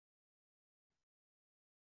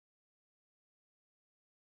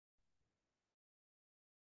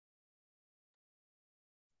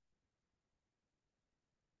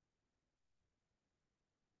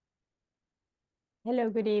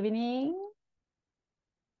Hello, good evening.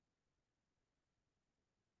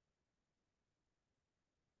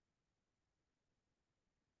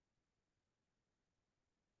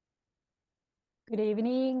 Good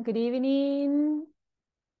evening, good evening.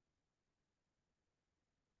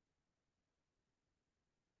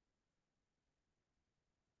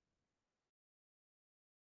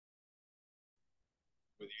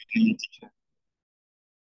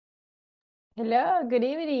 Hello, good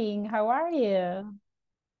evening. How are you?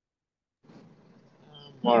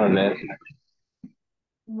 More or less.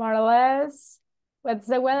 More or less. What's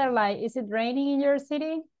the weather like? Is it raining in your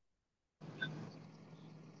city?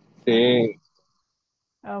 Sí,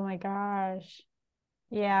 Oh my gosh.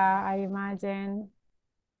 Yeah, I imagine.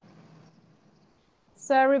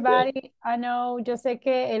 So everybody, I know, yo sé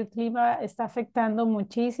que el clima está afectando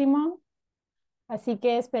muchísimo, así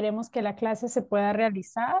que esperemos que la clase se pueda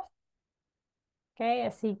realizar. Ok,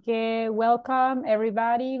 así que welcome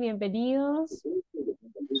everybody, bienvenidos.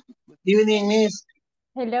 evening, Miss.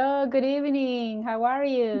 Hello, good evening. How are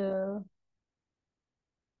you?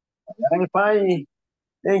 I'm fine.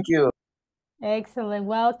 Thank you. Excellent.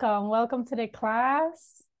 Welcome. Welcome to the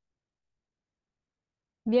class.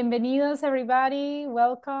 Bienvenidos, everybody.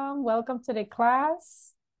 Welcome. Welcome to the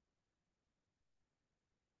class.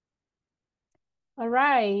 All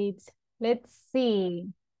right. Let's see.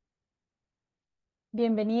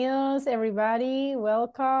 Bienvenidos, everybody.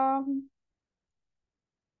 Welcome.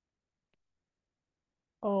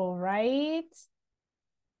 All right.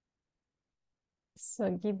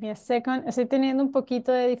 So give me a second. Estoy teniendo un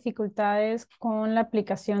poquito de dificultades con la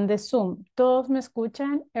aplicación de Zoom. ¿Todos me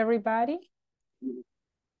escuchan? Everybody?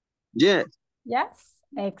 Yes. Yes.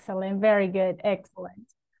 Excellent. Very good. Excellent.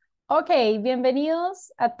 Ok,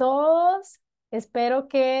 bienvenidos a todos. Espero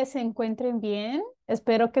que se encuentren bien.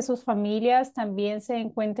 Espero que sus familias también se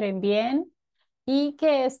encuentren bien y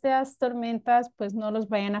que estas tormentas pues no los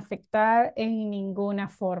vayan a afectar en ninguna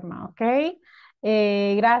forma, ¿ok?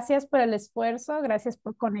 Gracias por el esfuerzo, gracias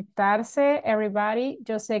por conectarse, everybody.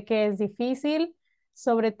 Yo sé que es difícil,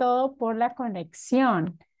 sobre todo por la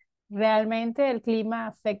conexión. Realmente el clima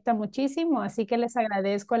afecta muchísimo, así que les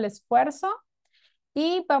agradezco el esfuerzo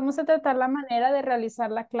y vamos a tratar la manera de realizar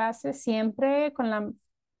la clase siempre con la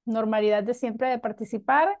normalidad de siempre de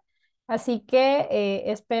participar. Así que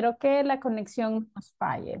espero que la conexión no nos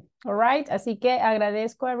falle. All right. Así que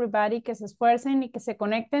agradezco a everybody que se esfuercen y que se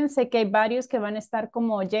conecten. Sé que hay varios que van a estar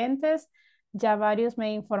como oyentes. Ya varios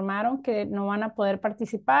me informaron que no van a poder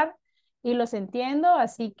participar y los entiendo.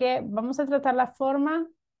 Así que vamos a tratar la forma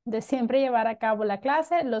de siempre llevar a cabo la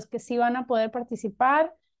clase. Los que sí van a poder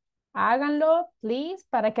participar, háganlo, please,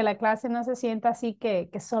 para que la clase no se sienta así que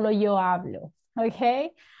solo yo hablo.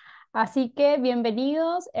 ¿Ok? Así que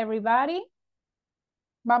bienvenidos, everybody.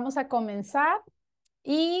 Vamos a comenzar.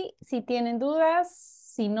 Y si tienen dudas,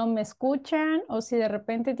 si no me escuchan o si de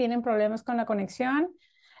repente tienen problemas con la conexión,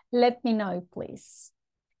 let me know, please.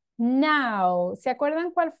 Now, ¿se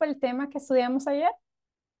acuerdan cuál fue el tema que estudiamos ayer?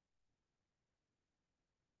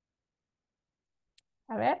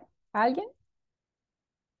 A ver, ¿alguien?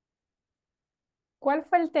 ¿Cuál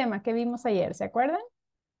fue el tema que vimos ayer? ¿Se acuerdan?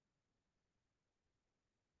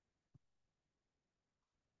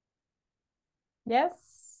 Yes?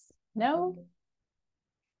 No?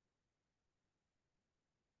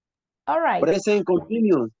 All right. Present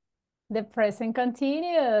continuous. The present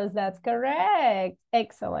continuous, that's correct.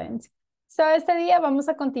 Excellent. So, este día vamos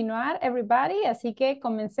a continuar, everybody, así que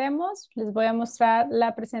comencemos. Les voy a mostrar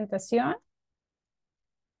la presentación.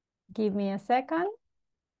 Give me a second.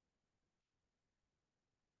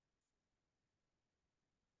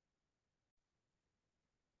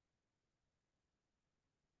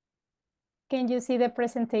 Can you see the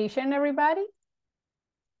presentation, everybody?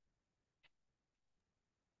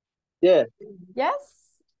 Yes.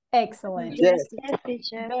 Yes? Excellent. Yes. Yes,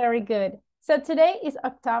 teacher. Very good. So today is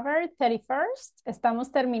October 31st.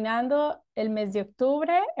 Estamos terminando el mes de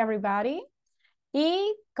octubre, everybody.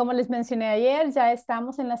 Y como les mencioné ayer, ya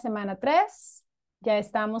estamos en la semana 3, ya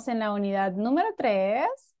estamos en la unidad número 3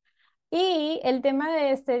 y el tema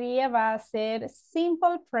de este día va a ser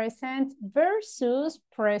simple present versus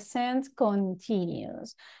present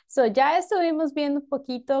continuous. So ya estuvimos viendo un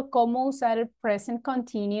poquito cómo usar el present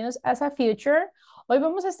continuous as a future. Hoy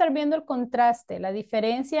vamos a estar viendo el contraste, la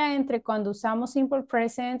diferencia entre cuando usamos simple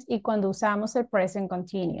present y cuando usamos el present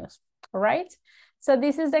continuous. All right? So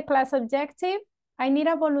this is the class objective. I need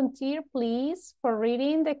a volunteer, please, for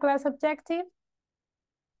reading the class objective.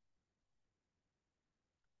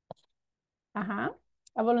 Uh-huh.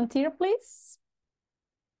 A volunteer, please.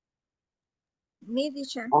 Me,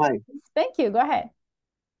 teacher. Hi. Thank you. Go ahead.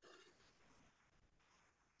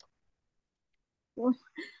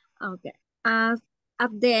 Okay. At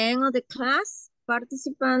the end of the class,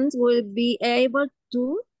 participants will be able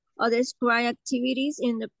to describe activities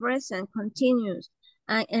in the present continuous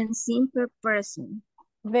and in simple present.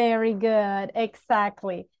 Very good,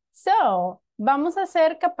 exactly. So, vamos a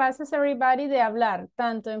ser capaces, everybody, de hablar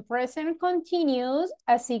tanto en present continuous,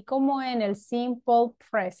 así como en el simple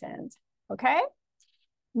present, ¿ok?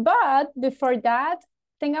 But, before that,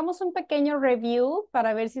 tengamos un pequeño review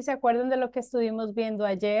para ver si se acuerdan de lo que estuvimos viendo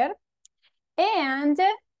ayer. And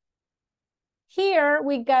here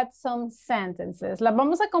we got some sentences. Las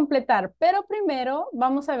vamos a completar, pero primero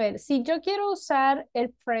vamos a ver, si yo quiero usar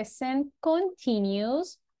el present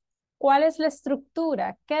continuous, ¿cuál es la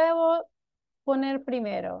estructura? ¿Qué debo poner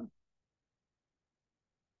primero?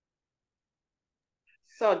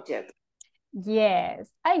 Subject.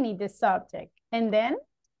 Yes, I need the subject. And then?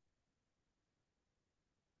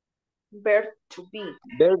 Verb to be.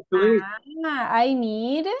 Verb to be. I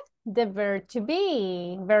need the verb to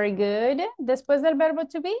be. Very good. Después del verbo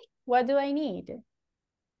to be, what do I need?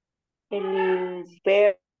 El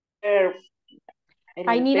verbo.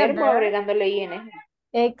 I El need a verbo verb. agregándole ing.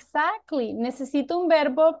 Exactly. Necesito un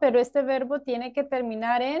verbo, pero este verbo tiene que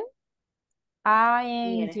terminar en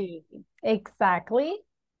ing. Exactly.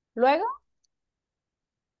 Luego?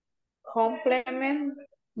 Complement.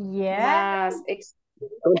 Yeah. Más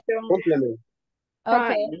Complement.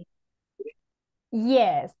 Okay. time.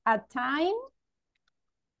 Yes. A time.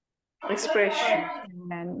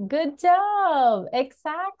 Expression. Good job.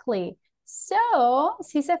 Exactly. So,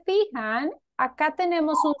 si se fijan, acá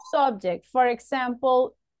tenemos un subject. For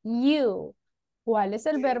example, you. ¿Cuál es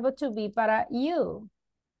el verbo to be para you?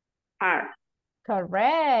 Are.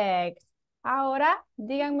 Correct. Ahora,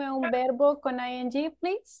 díganme un verbo con ing,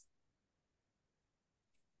 please.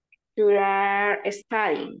 You are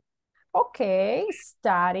studying. Okay,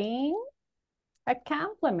 studying. A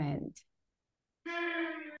complement.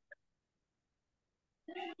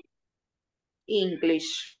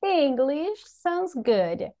 English. English sounds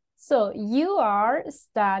good. So, you are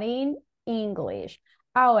studying English.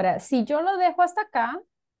 Ahora, si yo lo dejo hasta acá,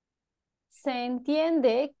 se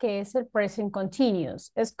entiende que es el present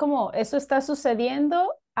continuous. Es como, eso está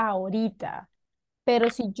sucediendo ahorita. Pero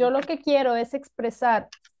si yo lo que quiero es expresar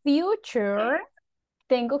future,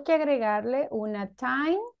 tengo que agregarle una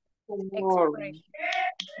time Tomorrow. expression.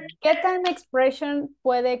 ¿Qué time expression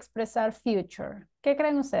puede expresar future? ¿Qué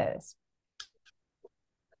creen ustedes?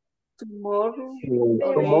 Tomorrow.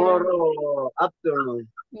 Tomorrow afternoon.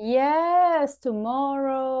 Yes,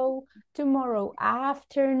 tomorrow, tomorrow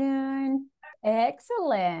afternoon.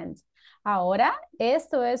 Excellent. Ahora,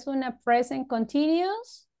 esto es una present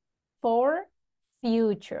continuous for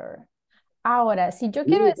future. Ahora, si yo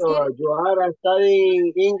quiero decir, You are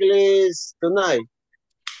studying English tonight.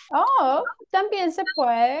 oh, también se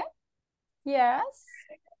puede. Yes.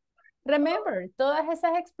 Remember, todas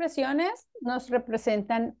esas expresiones nos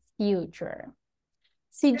representan future.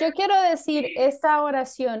 Si yo quiero decir esta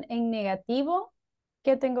oración en negativo,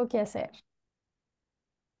 ¿qué tengo que hacer?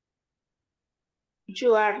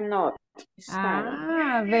 You are not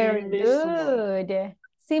studying. Very English tomorrow. good.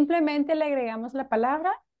 Simplemente le agregamos la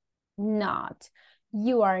palabra not.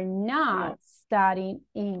 You are not No. studying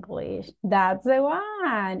English. That's the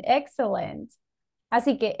one. Excellent.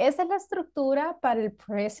 Así que esa es la estructura para el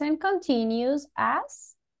present continuous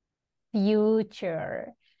as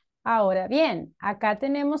future. Ahora bien, acá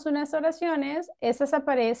tenemos unas oraciones. Esas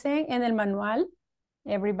aparecen en el manual.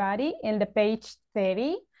 Everybody, in the page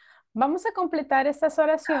 30. Vamos a completar estas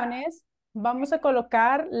oraciones. Vamos a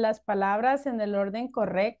colocar las palabras en el orden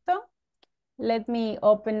correcto. Let me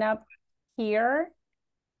open up here.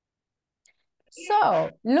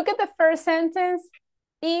 So, look at the first sentence.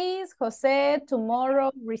 Is José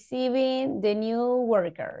tomorrow receiving the new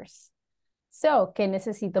workers? So, ¿qué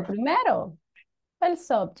necesito primero? El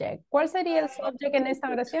subject. ¿Cuál sería el subject en esta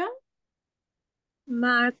oración?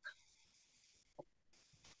 Mark.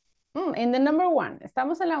 In the number one.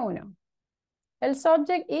 Estamos en la 1. El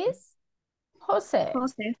subject is José.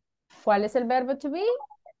 José. ¿Cuál es el verbo to be?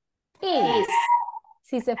 Is.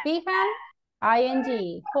 Si se fijan,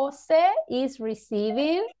 ing. José is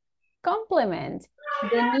receiving complement,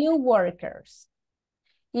 the new workers.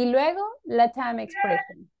 Y luego, la time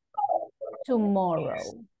expression.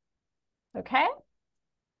 Tomorrow. Okay?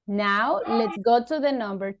 Now, let's go to the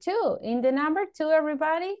number 2. In the number 2,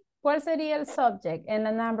 everybody, ¿cuál sería el subject en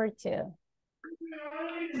la number 2?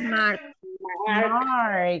 Mark.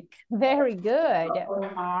 Mark. Very good.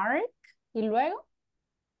 Mark. ¿Y luego?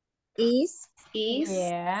 Is.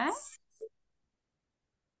 Yeah.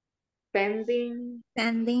 Pending.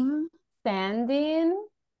 Standing. Standing.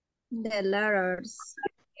 The letters.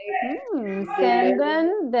 Send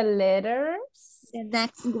them the letters The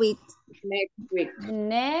next week. Next week.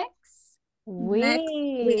 next Next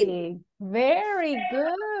week. Very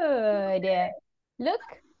good. Look,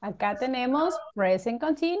 acá tenemos present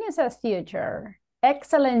continuous as future.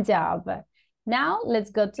 Excellent job. Now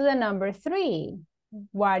let's go to the number 3.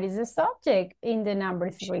 What is the subject in the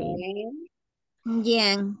number 3?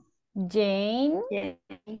 Jen Jane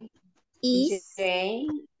is Jane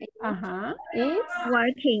is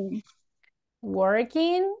working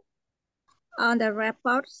working on the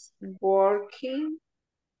reports working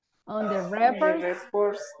on the on the reports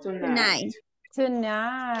reports tonight.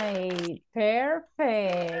 tonight.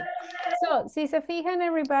 Perfect. So, si se fijan,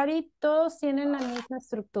 everybody, todos tienen la misma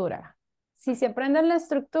estructura. Si se aprenden la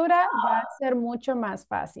estructura, va a ser mucho más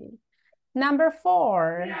fácil. Number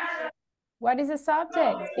 4. What is the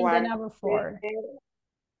subject in the number 4?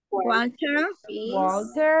 Walter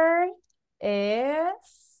Walter is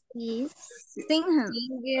singing.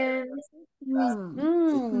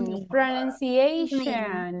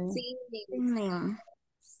 pronunciation. Singing.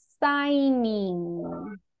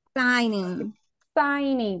 Signing.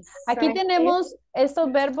 Aquí tenemos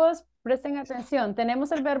estos verbos, presten atención.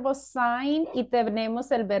 Tenemos el verbo sign y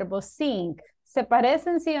tenemos el verbo sing. ¿Se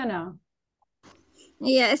parecen, sí o no?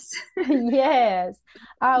 Yes. Yes.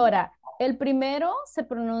 Ahora, el primero se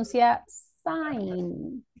pronuncia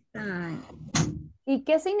sign. ¿Y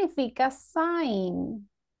qué significa sign?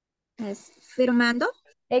 Es firmando.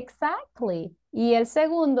 Exactly. Y el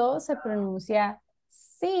segundo se pronuncia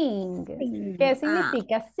sing. ¿Qué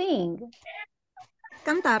significa sing?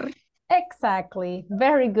 Cantar. Exactly.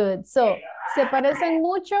 Very good. So, ¿se parecen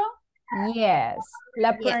mucho? Yes.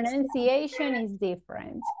 La pronunciation is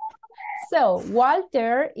different. So,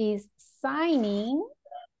 Walter is signing.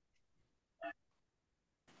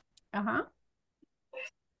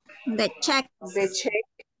 The check. The check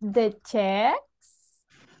The checks.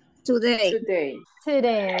 Today.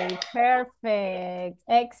 Today. Perfect.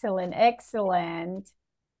 Excellent. Excellent.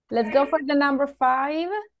 Let's go for the number 5.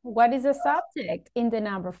 What is the subject in the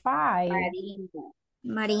number 5?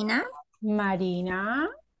 Marina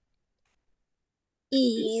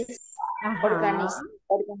is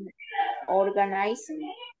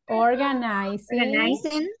organizing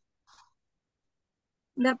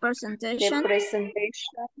the presentation.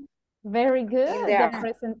 Very good. The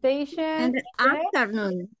presentation. In the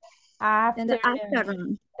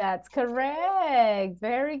afternoon. That's correct.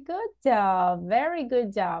 Very good job. Very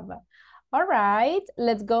good job. All right.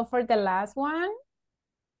 Let's go for the last one.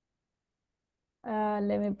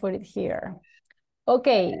 Let me put it here.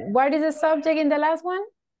 Okay. What is the subject in the last one?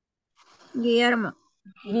 Guillermo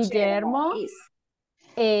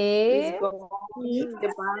is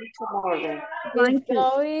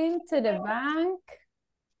going to the bank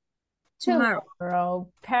tomorrow.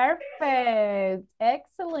 Perfect.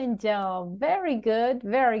 Excellent job. Very good.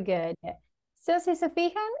 Very good. So, si se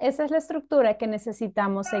fijan, esa es la estructura que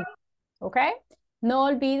necesitamos seguir. ¿Ok? No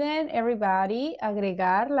olviden, everybody,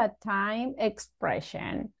 agregar la time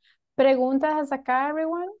expression. ¿Preguntas hasta acá,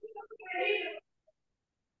 everyone?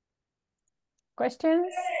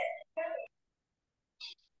 Questions?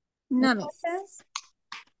 No. Questions?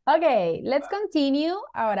 Okay, let's continue.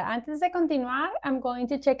 Ahora, antes de continuar, I'm going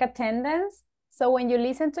to check attendance. So when you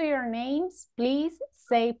listen to your names, please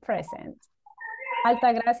say present.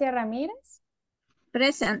 Altagracia Ramírez.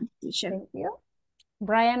 Present, teacher. Thank you.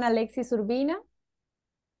 Brian Alexis Urbina.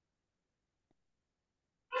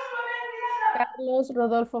 Carlos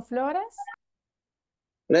Rodolfo Flores.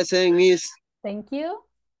 Present, Miss. Thank you.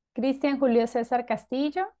 Cristian Julio César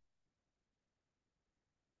Castillo.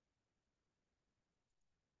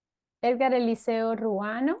 Edgar Eliseo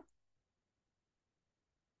Ruano.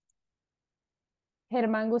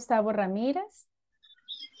 Germán Gustavo Ramírez.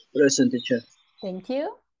 Present, teacher. Thank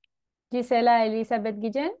you. Gisela Elizabeth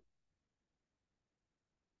Guillén.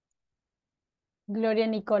 Gloria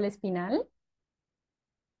Nicole Espinal.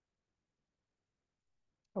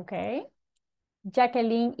 Okay.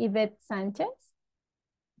 Jacqueline Yvette Sánchez.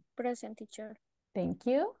 Present, teacher. Thank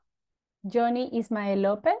you. Johnny Ismael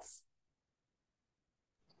López.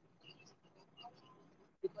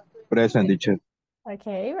 Present, teacher.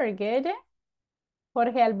 Okay, very good.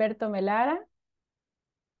 Jorge Alberto Melara.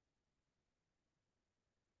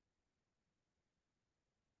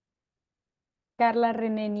 Carla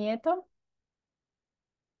René Nieto.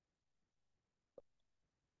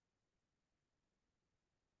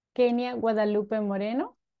 Kenia Guadalupe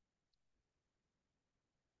Moreno.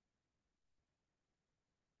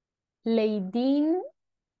 Leidín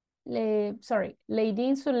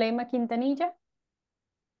Zuleima Quintanilla.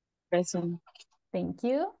 Present. Thank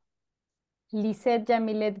you. Lisette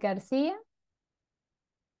Yamilet García.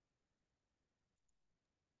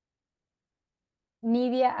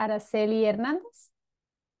 Nidia Araceli Hernández.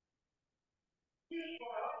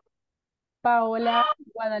 Paola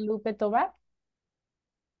Guadalupe Tobar.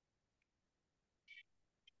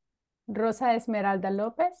 Rosa Esmeralda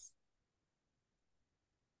López.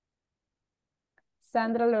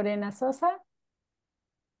 Sandra Lorena Sosa.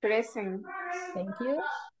 Present. Thank you.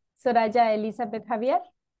 Soraya Elizabeth Javier.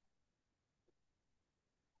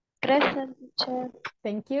 Present, teacher.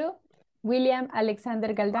 Thank you. William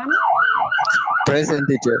Alexander Galdame. Present,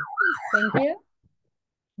 teacher. Thank you.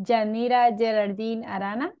 Yanira Gerardine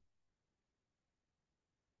Arana.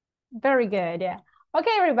 Very good. Yeah.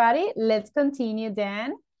 Okay, everybody, let's continue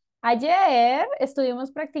then. Ayer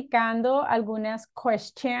estuvimos practicando algunas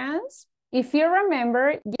questions. If you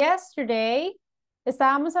remember, yesterday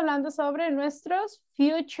estábamos hablando sobre nuestros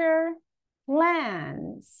future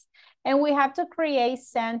plans. And we have to create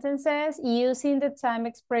sentences using the time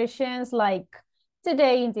expressions like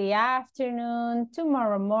today in the afternoon,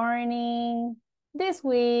 tomorrow morning, this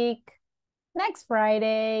week, next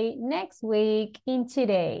Friday, next week, in 2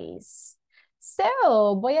 days.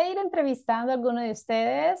 So, voy a ir entrevistando a alguno de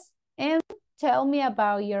ustedes and tell me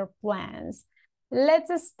about your plans.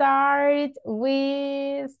 Let's start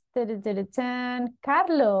with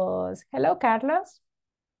Carlos. Hello, Carlos.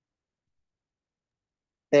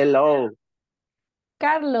 Hello.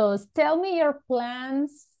 Carlos, tell me your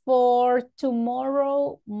plans for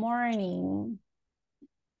tomorrow morning.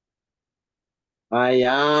 I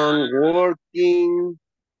am working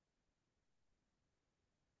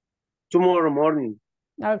tomorrow morning.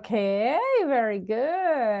 Okay, very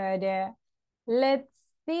good. Let's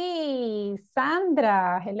see,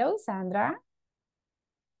 Sandra. Hello, Sandra.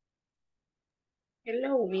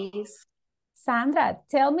 Hello, Miss. Sandra,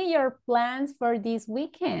 tell me your plans for this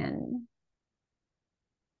weekend.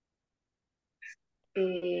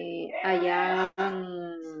 I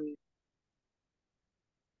am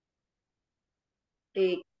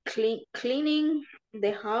cleaning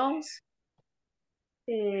the house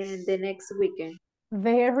the next weekend.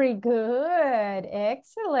 Very good.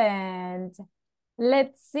 Excellent.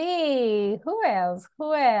 Let's see. Who else?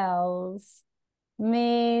 Who else?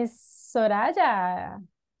 Miss Soraya.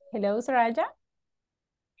 Hello, Soraya.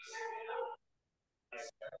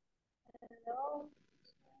 Hello.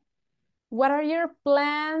 What are your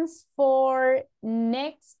plans for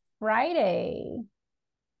next Friday?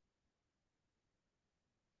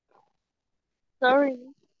 Sorry.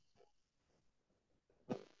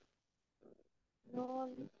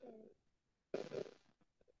 No.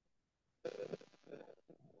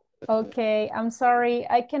 Okay, I'm sorry.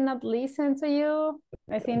 I cannot listen to you.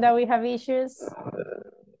 I think that we have issues.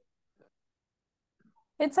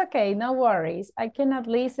 It's okay, no worries. I cannot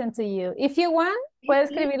listen to you. If you want,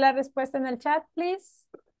 puedes escribir la respuesta en el chat, please.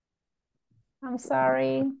 I'm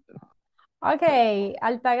sorry. Okay,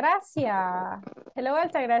 Altagracia. Hello,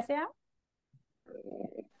 Altagracia.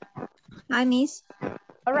 Hi, Miss.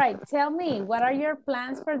 All right, tell me, what are your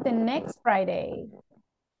plans for the next Friday?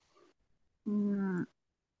 I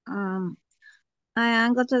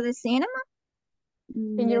am go to the cinema.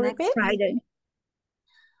 Can you next repeat? Friday.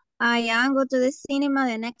 I am go to the cinema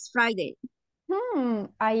the next Friday.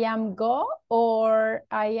 I am go or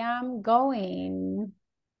I am going?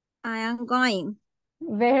 I am going.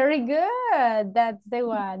 Very good. That's the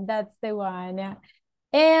one. That's the one.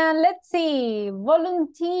 And let's see,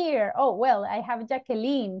 volunteer. Oh, well, I have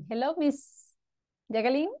Jacqueline. Hello, Miss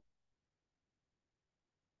Jacqueline.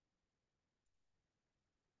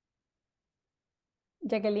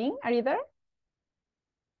 Jacqueline, are you there?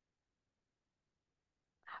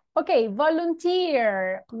 Okay,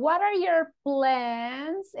 volunteer. What are your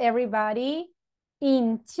plans, everybody,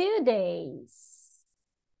 in 2 days?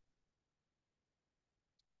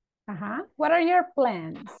 What are your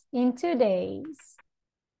plans in 2 days?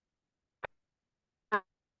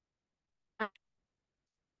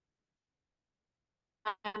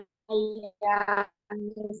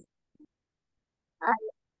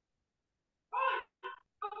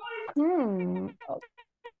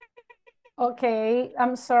 Okay,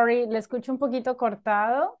 I'm sorry, le escucho un poquito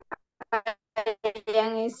cortado.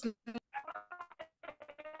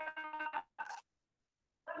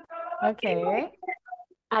 Okay.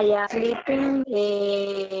 I am sleeping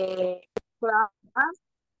class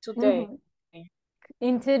today.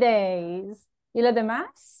 In 2 days. ¿Y los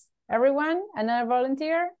demás? Everyone? Another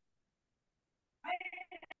volunteer?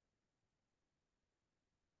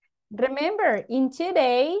 Remember, in 2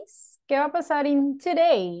 days, ¿qué va a pasar in 2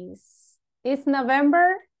 days? It's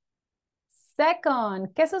November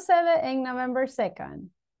 2nd. ¿Qué sucede en November 2nd?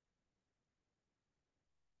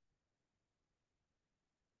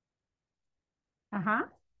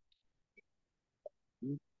 Ajá.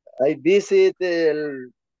 I visit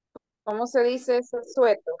el ¿Cómo se dice ese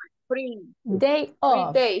sueto? Free. Day Free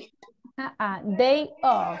off. day. Day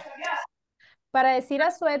off. Para decir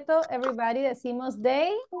asueto, everybody decimos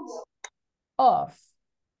day off.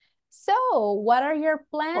 So, what are your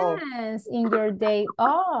plans in your day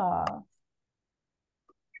off?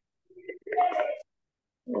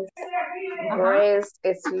 Rest,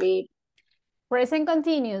 sleep. Present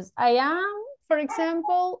continuous. I am, for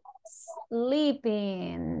example,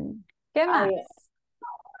 sleeping. ¿Qué más?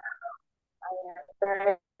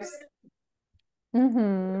 Rest.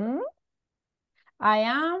 I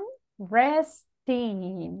am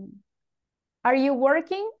resting. Are you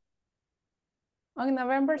working on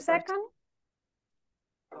November 2nd?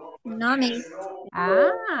 No, miss.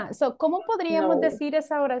 So, ¿cómo podríamos No. decir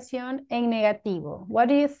esa oración en negativo? What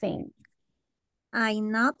do you think?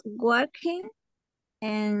 I'm not working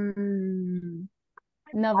and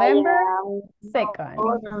November 2nd.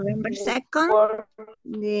 November 2nd,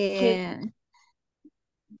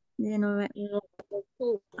 the November.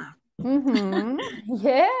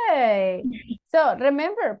 Yay. So,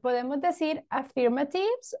 remember, podemos decir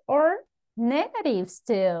affirmatives or negatives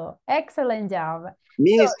too. Excellent job.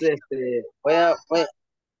 Miss,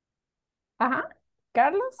 Ajá.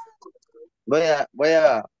 Carlos. voy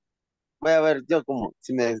a ver yo como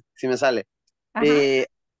si me sale. Ajá.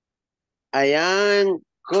 I am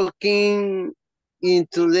cooking in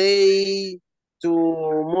today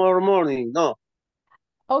tomorrow morning. No.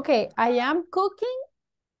 Okay, I am cooking.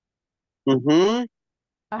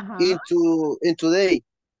 Ajá. In today.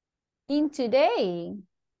 In today.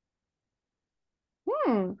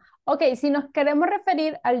 Ok, si nos queremos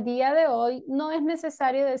referir al día de hoy, no es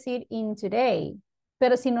necesario decir in today.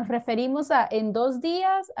 Pero si nos referimos a en 2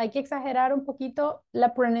 días, hay que exagerar un poquito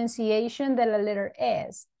la pronunciation de la letter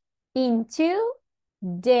S. In 2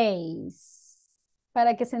 days.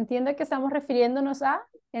 Para que se entienda que estamos refiriéndonos a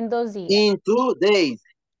en 2 días. In 2 days.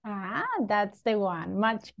 That's the one.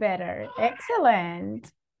 Much better.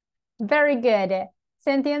 Excellent. Very good.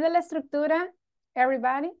 ¿Se entiende la estructura,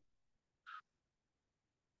 everybody?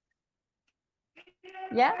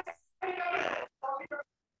 Yes?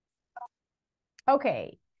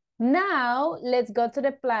 Okay. Now, let's go to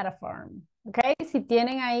the platform. Okay, si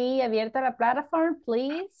tienen ahí abierta la plataforma,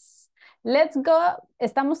 please. Let's go.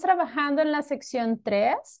 Estamos trabajando en la sección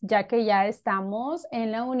 3, ya que ya estamos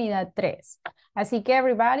en la unidad 3. Así que,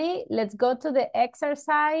 everybody, let's go to the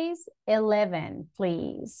exercise 11,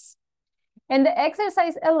 please. And the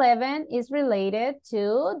exercise 11 is related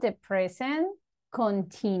to the present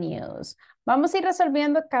continuous. Vamos a ir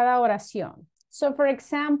resolviendo cada oración. So, for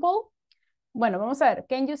example, bueno, vamos a ver.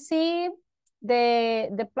 Can you see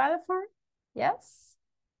the platform? Yes?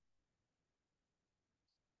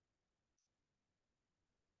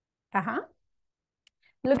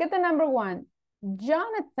 Look at the number 1.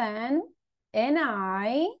 Jonathan and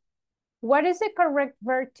I, what is the correct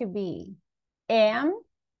verb to be? Am,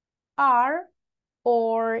 are,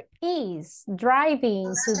 or is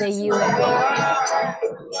driving to the US?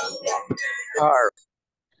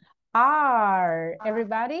 Are.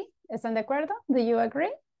 Everybody, ¿están de acuerdo? Do you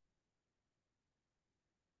agree?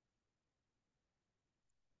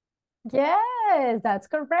 Yes, that's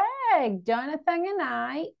correct. Jonathan and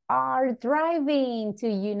I are driving to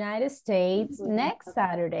United States next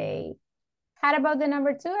Saturday. How about the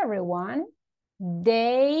number 2, everyone?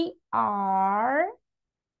 They are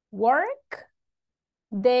work.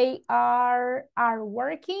 They are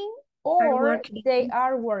working or they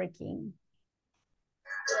are working.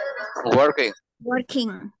 Working.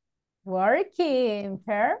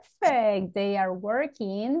 Perfect. They are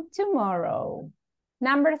working tomorrow.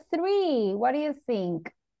 Number 3, what do you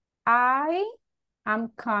think? I am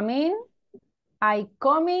coming, I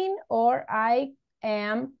coming, or I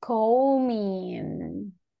am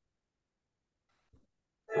coming?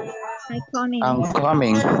 I'm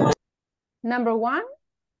coming. Number 1?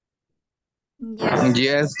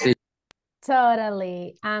 Yes.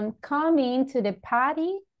 Totally. I'm coming to the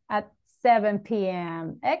party at 7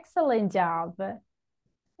 p.m. Excellent job.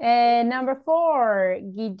 And number 4,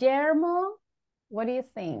 Guillermo, what do you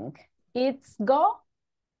think? It's go?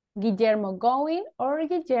 Guillermo going or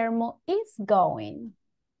Guillermo is going?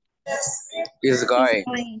 Is going.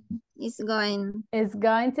 Is going. Is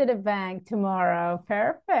going to the bank tomorrow.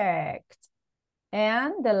 Perfect.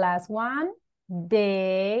 And the last one,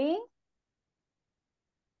 they,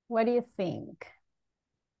 what do you think?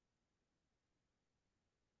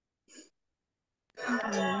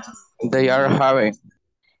 They are having.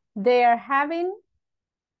 They are having.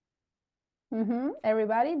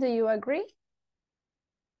 Everybody, do you agree?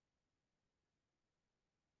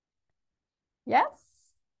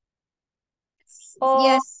 Yes? O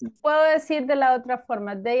Yes. puedo decir de la otra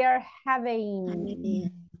forma, they are having.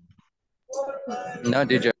 No,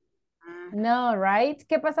 teacher. No, right?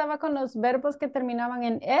 ¿Qué pasaba con los verbos que terminaban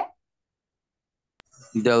en E?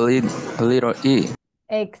 Delete little e.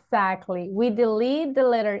 Exactly. We delete the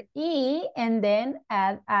letter E and then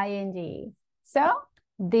add ing. So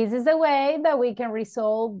this is the way that we can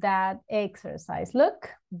resolve that exercise. Look,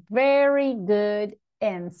 very good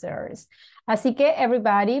answers. Así que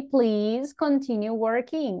everybody, please continue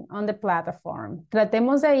working on the platform.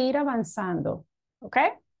 Tratemos de ir avanzando, ¿ok?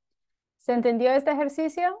 ¿Se entendió este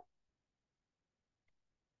ejercicio?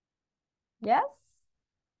 Yes?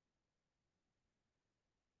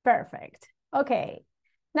 Perfect. Okay.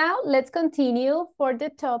 Now let's continue for the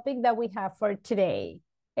topic that we have for today.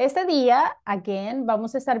 Este día, again,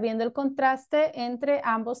 vamos a estar viendo el contraste entre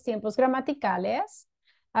ambos tiempos gramaticales.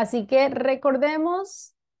 Así que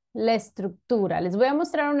recordemos la estructura. Les voy a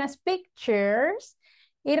mostrar unas pictures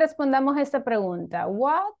y respondamos esta pregunta.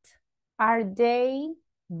 What are they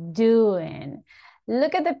doing?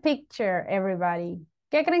 Look at the picture, everybody.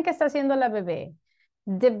 ¿Qué creen que está haciendo la bebé?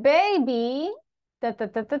 The baby,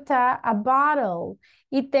 a bottle.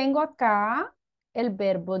 Y tengo acá el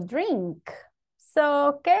verbo drink.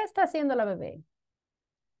 So, ¿qué está haciendo la bebé?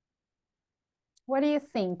 What do you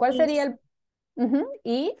think? ¿Cuál sería el...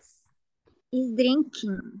 Is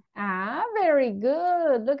drinking. Ah, very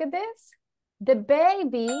good. Look at this. The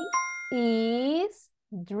baby is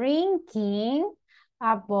drinking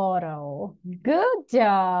a bottle. Good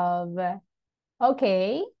job.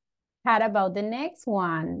 Okay. How about the next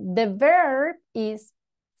one? The verb is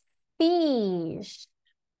fish.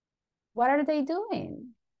 What are they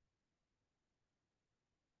doing?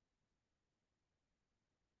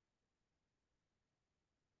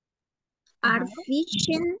 Are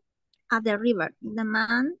fishing at the river. The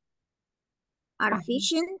man are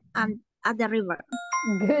fishing at the river.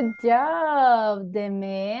 Good job. The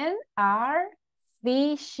men are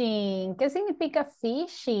fishing. ¿Qué significa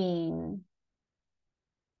fishing?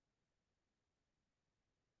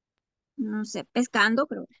 No sé, pescando,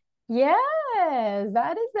 creo. Yes,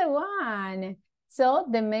 that is the one. So,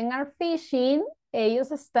 the men are fishing. Ellos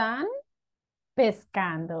están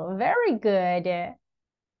pescando. Very good.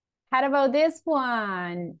 How about this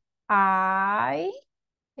one? El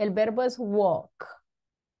verbo es walk.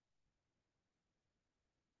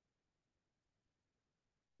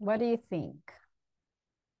 What do you think?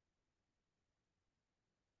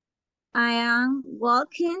 I am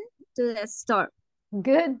walking to the store.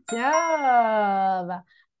 Good job.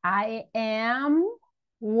 I am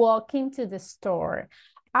walking to the store.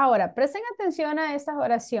 Ahora, presten atención a estas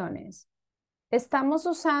oraciones. ¿Estamos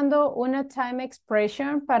usando una time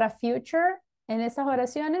expression para future en estas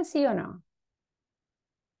oraciones, sí o no?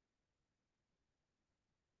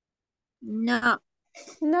 No.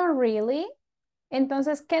 Not really.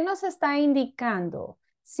 Entonces, ¿qué nos está indicando?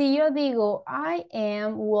 Si yo digo, I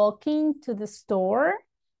am walking to the store,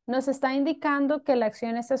 ¿nos está indicando que la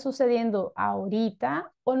acción está sucediendo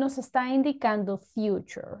ahorita o nos está indicando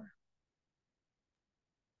future?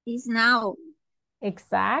 It's now.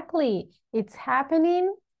 Exactly. It's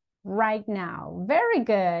happening right now. Very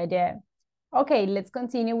good. Okay, let's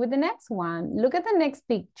continue with the next one. Look at the next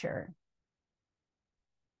picture.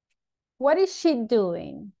 What is she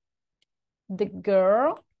doing? The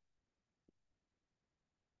girl.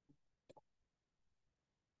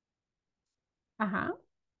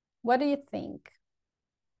 What do you think?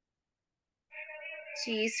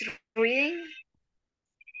 She's reading.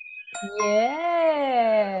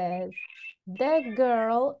 Yes. The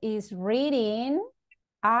girl is reading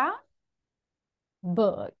a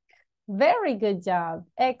book. Very good job.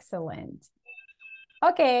 Excellent.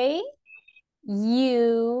 Okay.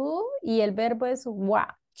 You, y el verbo es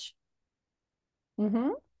watch.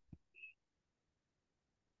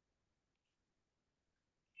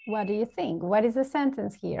 What do you think? What is the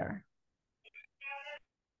sentence here?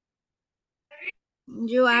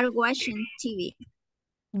 You are watching TV.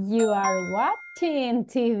 You are watching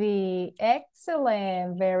TV.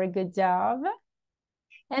 Excellent. Very good job.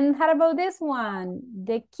 And how about this one?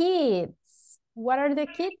 The kids. What are the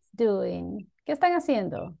kids doing? ¿Qué están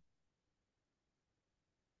haciendo?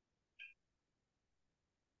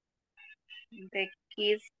 The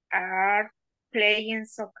kids are playing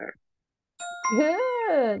soccer.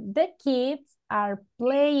 Good. The kids are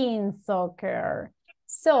playing soccer.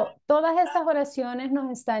 So, todas estas oraciones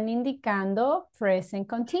nos están indicando present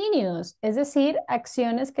continuous, es decir,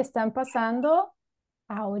 acciones que están pasando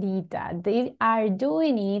ahorita. They are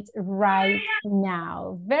doing it right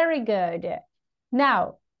now. Very good.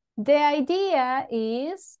 Now, the idea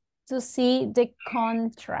is to see the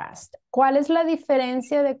contrast. ¿Cuál es la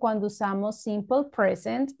diferencia de cuando usamos simple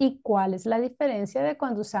present y cuál es la diferencia de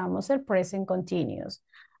cuando usamos el present continuous?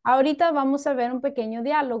 Ahorita vamos a ver un pequeño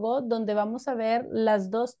diálogo donde vamos a ver las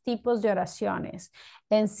dos tipos de oraciones,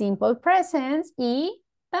 en simple present y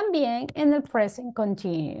también en el present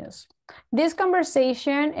continuous. This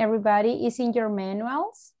conversation, everybody, is in your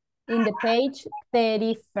manuals, in the page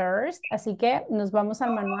 31st. Así que nos vamos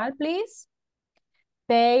al manual, please.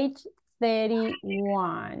 Page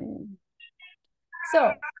 31.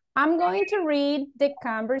 So, I'm going to read the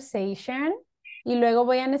conversation y luego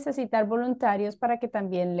voy a necesitar voluntarios para que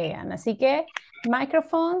también lean. Así que,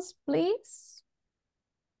 microphones, please.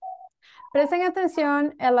 Presten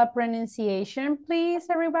atención a la pronunciation, please,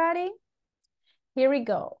 everybody. Here we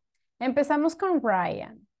go. Empezamos con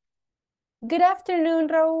Ryan. Good afternoon,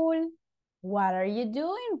 Raúl. What are you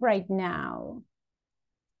doing right now?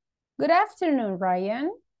 Good afternoon, Ryan.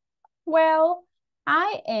 Well,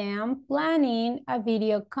 I am planning a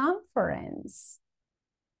video conference.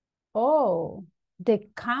 Oh, the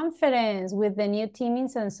conference with the new team in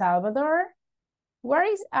San Salvador? What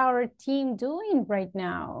is our team doing right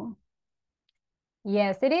now?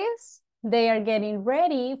 Yes, it is. They are getting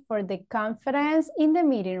ready for the conference in the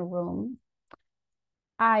meeting room.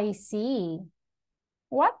 I see.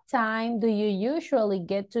 What time do you usually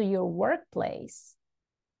get to your workplace?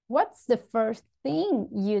 What's the first thing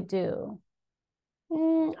you do?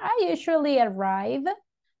 I usually arrive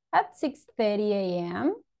at 6:30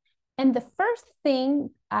 a.m. and the first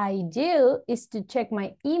thing I do is to check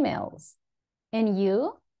my emails. And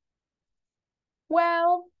you?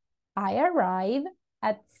 Well, I arrive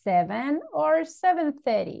at 7 or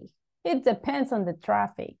 7:30. It depends on the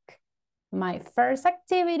traffic. My first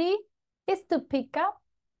activity is to pick up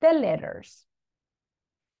the letters.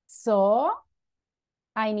 So,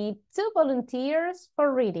 I need 2 volunteers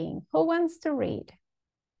for reading. Who wants to read?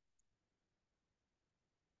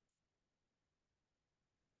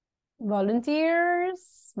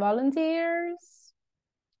 Volunteers, volunteers.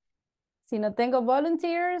 Si no tengo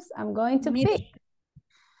volunteers, I'm going to pick.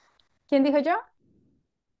 ¿Quién dijo yo?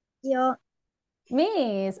 Yo.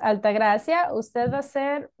 Miss Altagracia, usted va a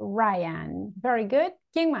ser Ryan. Very good.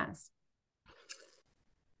 ¿Quién más?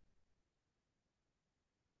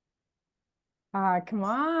 Come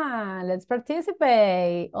on, let's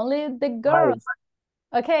participate. Only the girls.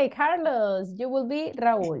 Okay, Carlos, you will be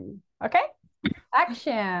Raúl. Okay?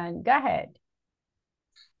 Action, go ahead.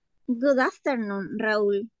 Good afternoon,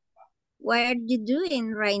 Raúl. What are you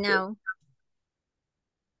doing right now?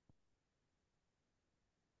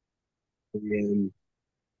 Good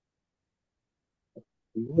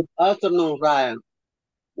afternoon, Ryan.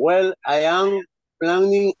 Well, I am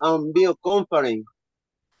planning a video conference.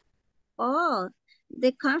 Oh,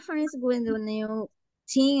 the conference with the new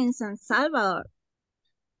team in San Salvador.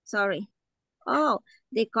 Sorry. Oh,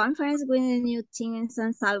 the conference with the new team in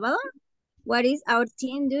San Salvador? What is our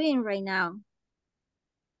team doing right now?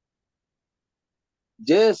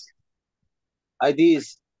 Yes, I did.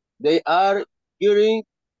 They are getting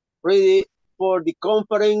ready for the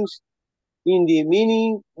conference in the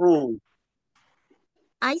meeting room.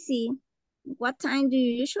 I see. What time do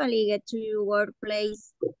you usually get to your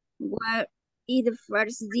workplace? What is the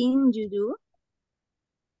first thing you do?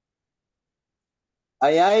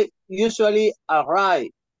 I usually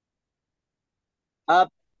arrive at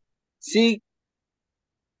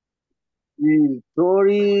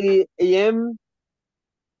 6:30 a.m.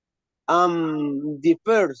 The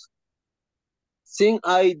first thing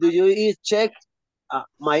I do is check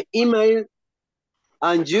my email.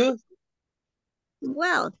 And you?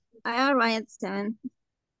 Well, I arrive at 7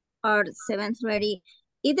 or 7:30.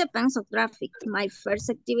 It depends on traffic. My first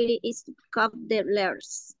activity is to pick up the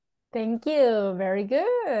letters. Thank you. Very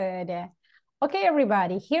good. Okay,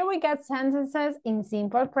 everybody. Here we got sentences in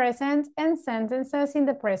simple present and sentences in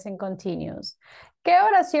the present continuous. ¿Qué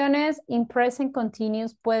oraciones in present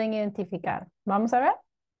continuous pueden identificar? Vamos a ver.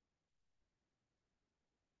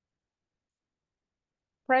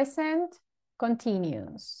 Present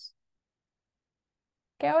continuous.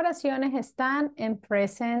 ¿Qué oraciones están en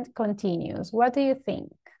present continuous? What do you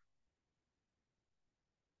think?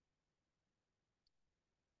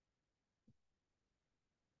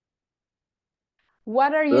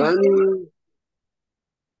 What are you doing?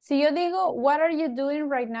 Si yo digo, what are you doing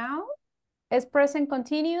right now? ¿Es present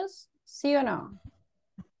continuous? ¿Sí o no?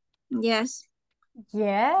 Yes.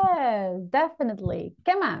 Yes, definitely.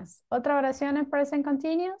 ¿Qué más? ¿Otra oración en present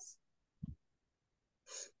continuous?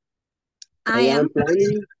 I am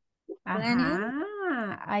planning.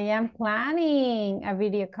 I am planning a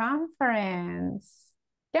video conference.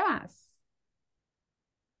 ¿Qué más?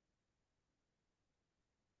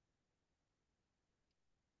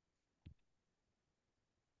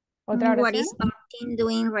 ¿Otra What oración? is our team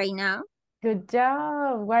doing right now? Good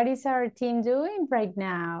job. What is our team doing right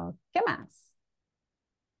now? ¿Qué más?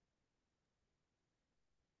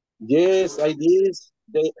 Yes, I did.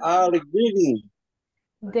 They are reading.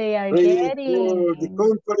 They are Ready for the getting.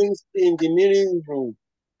 conference in the meeting room.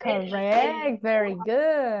 Correct. Very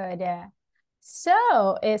good.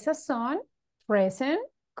 So, esas son present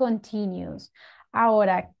continuous.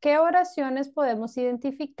 Ahora, ¿qué oraciones podemos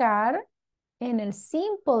identificar en el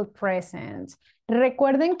simple present?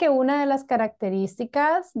 Recuerden que una de las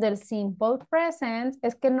características del simple present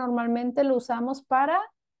es que normalmente lo usamos para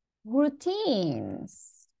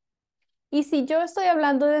routines. Y si yo estoy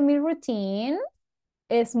hablando de mi routine,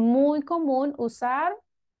 es muy común usar,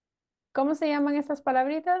 ¿cómo se llaman estas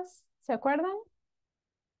palabritas? ¿Se acuerdan?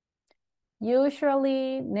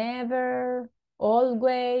 Usually, never,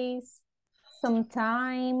 always,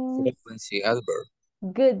 sometimes. Frequency adverb.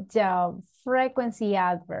 Good job. Frequency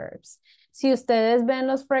adverbs. Si ustedes ven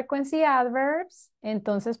los frequency adverbs,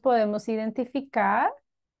 entonces podemos identificar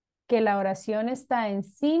que la oración está en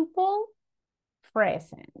simple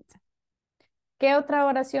present. ¿Qué otra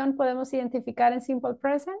oración podemos identificar en simple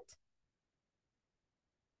present?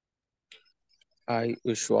 I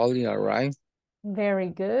usually arrive. Very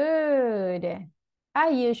good. I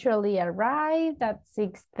usually arrive at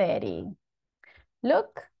 6:30.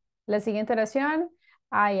 Look, la siguiente oración.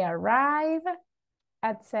 I arrive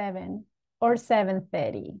at 7 or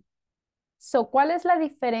 7:30. So, ¿cuál es la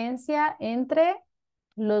diferencia entre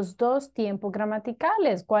los dos tiempos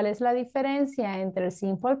gramaticales? ¿Cuál es la diferencia entre el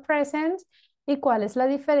simple present y cuál es la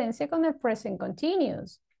diferencia con el present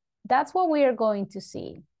continuous? That's what we are going to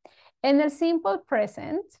see. En el simple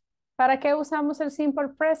present, ¿para qué usamos el simple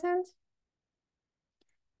present?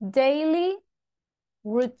 Daily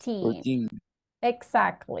routine. Routine.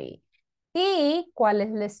 Exactly. ¿Y cuál es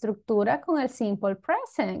la estructura con el simple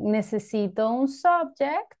present? Necesito un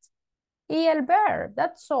subject y el verb.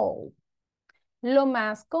 That's all. Lo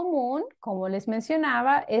más común, como les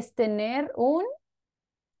mencionaba, es tener un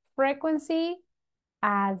frequency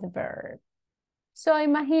adverb. So,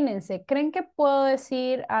 imagínense, ¿creen que puedo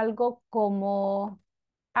decir algo como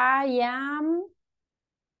I am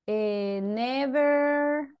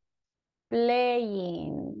never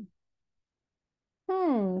playing?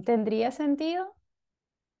 ¿Tendría sentido?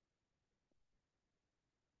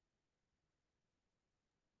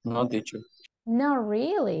 No, teacher. No,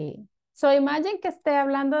 really. So imagine que esté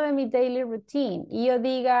hablando de mi daily routine y yo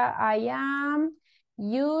diga, I am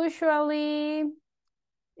usually,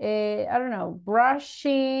 I don't know,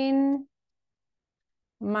 brushing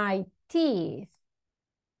my teeth.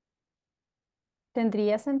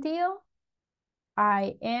 ¿Tendría sentido?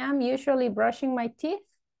 I am usually brushing my teeth.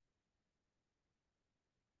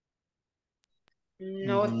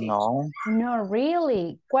 No, No. No,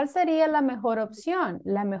 really. ¿Cuál sería la mejor opción?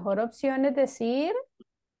 La mejor opción es decir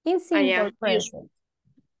in simple present.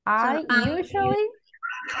 I usually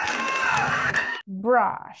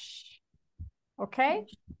brush. ¿Ok?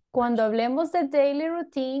 Cuando hablemos de daily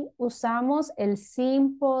routine, usamos el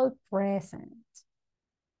simple present.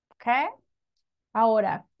 ¿Ok?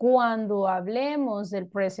 Ahora, cuando hablemos del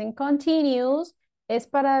present continuous, es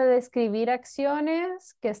para describir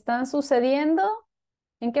acciones que están sucediendo.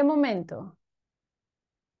 ¿En qué momento?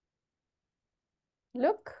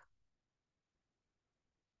 Look.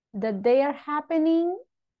 That they are happening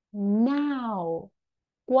now.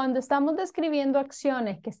 Cuando estamos describiendo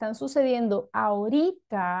acciones que están sucediendo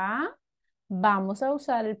ahorita, vamos a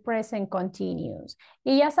usar el present continuous.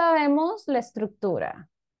 Y ya sabemos la estructura.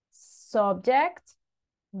 Subject,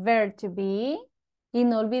 verb to be, y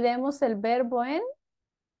no olvidemos el verbo en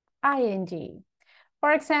ing.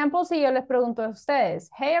 For example, si yo les pregunto a ustedes,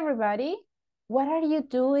 hey everybody, what are you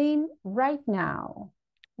doing right now?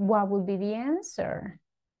 What would be the answer?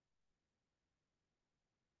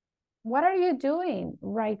 What are you doing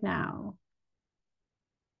right now?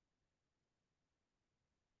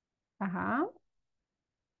 Ajá.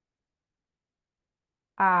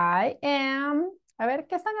 I am. A ver,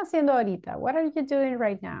 ¿qué están haciendo ahorita? What are you doing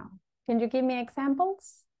right now? Can you give me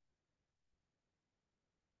examples?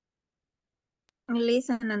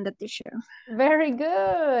 Listen and the teacher. Very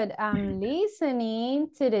good. I'm listening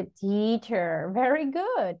to the teacher. Very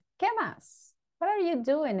good. ¿Qué más? What are you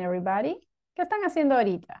doing, everybody? ¿Qué están haciendo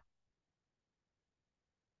ahorita?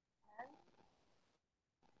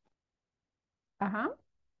 Ajá.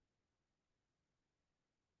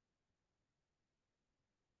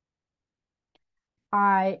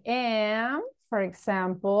 I am, for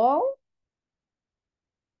example,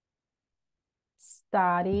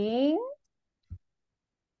 studying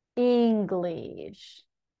English.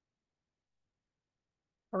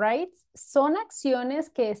 right? Son acciones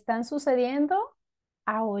que están sucediendo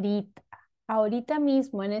ahorita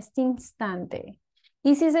mismo, en este instante.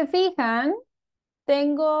 Y si se fijan,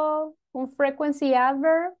 tengo un frequency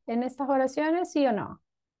adverb en estas oraciones, ¿sí o no?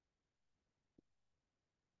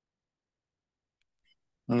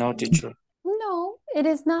 No, teacher. No, it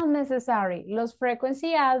is not necessary. Los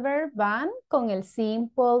frequency adverb van con el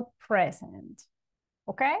simple present.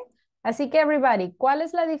 ¿Ok? Así que, everybody, ¿cuál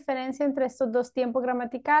es la diferencia entre estos dos tiempos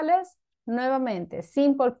gramaticales? Nuevamente,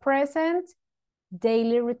 simple present,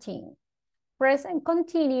 daily routine. Present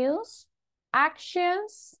continuous,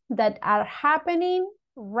 actions that are happening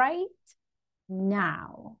right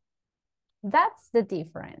now. That's the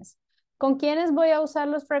difference. ¿Con quiénes voy a usar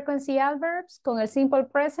los frequency adverbs? ¿Con el simple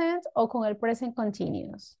present o con el present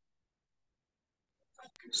continuous?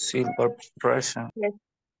 Simple present.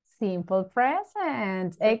 Simple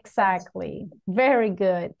present, exactly. Very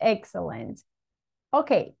good, excellent.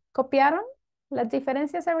 Ok, ¿copiaron las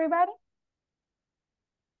diferencias, everybody?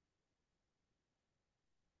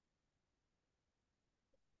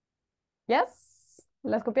 Yes,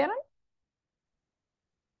 ¿las copiaron?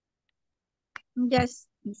 Yes.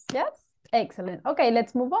 Yes, excellent. Okay,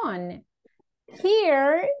 let's move on.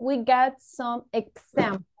 Here we got some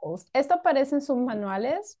examples. Esto aparece en sus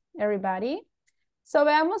manuales, everybody. So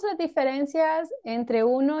veamos las diferencias entre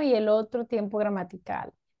uno y el otro tiempo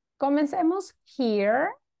gramatical. Comencemos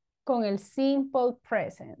here con el simple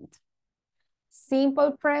present.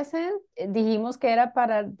 Simple present, dijimos que era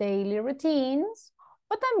para daily routines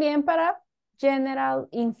o también para general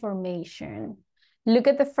information. Look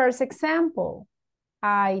at the first example.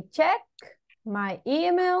 I check my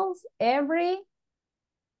emails every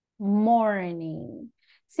morning.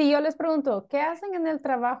 Si yo les pregunto, ¿qué hacen en el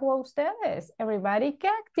trabajo a ustedes? Everybody, ¿qué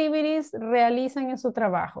activities realizan en su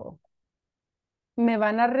trabajo? ¿Me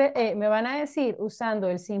van a decir usando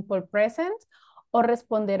el simple present o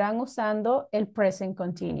responderán usando el present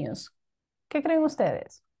continuous? ¿Qué creen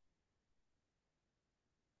ustedes?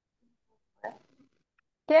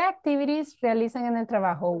 ¿Qué activities realizan en el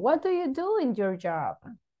trabajo? What do you do in your job?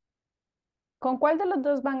 ¿Con cuál de los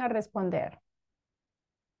dos van a responder?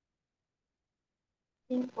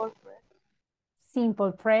 Simple present.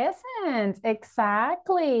 Simple present,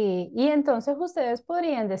 exactly. Y entonces ustedes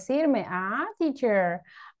podrían decirme, teacher,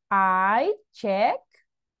 I check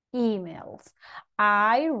emails.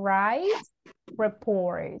 I write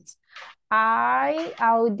reports. I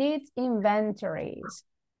audit inventories.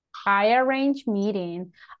 I arrange meetings.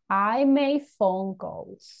 I make phone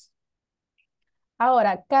calls.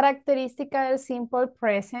 Ahora, característica del simple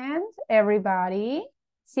present, everybody.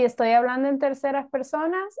 Si estoy hablando en terceras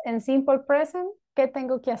personas, en simple present, ¿qué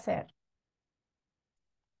tengo que hacer?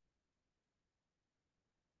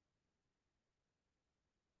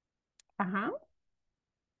 Ajá.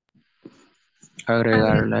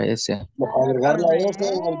 Agregar la S. Agregar la S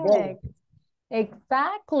en el verbo. Correct.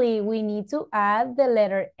 Exactly. We need to add the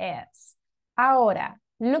letter S. Ahora,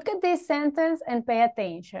 look at this sentence and pay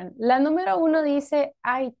attention. La número 1 dice,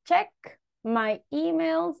 I check my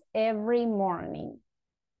emails every morning.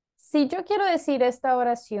 Si yo quiero decir esta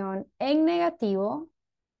oración en negativo,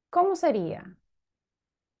 ¿cómo sería?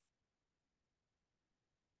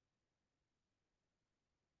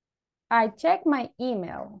 I check my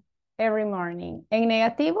email every morning. En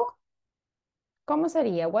negativo, ¿cómo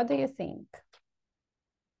sería? What do you think?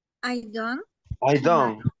 I don't. I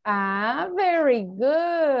don't. Very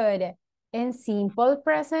good. En simple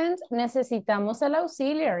present necesitamos el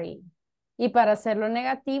auxiliary. Y para hacerlo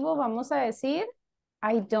negativo vamos a decir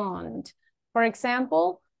I don't. For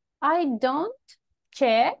example, I don't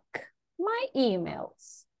check my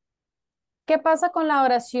emails. ¿Qué pasa con la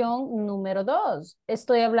oración número 2?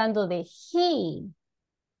 Estoy hablando de he.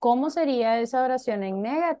 ¿Cómo sería esa oración en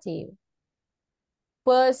negativo?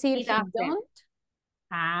 ¿Puedo decir he don't?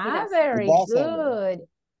 Very good.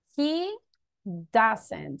 He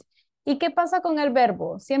doesn't. ¿Y qué pasa con el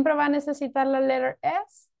verbo? ¿Siempre va a necesitar la letter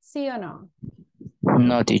S? ¿Sí o no?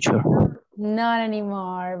 No, teacher. Not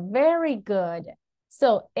anymore. Very good.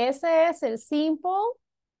 So, ese es el simple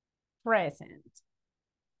present.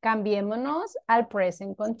 Cambiémonos al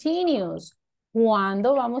present continuous.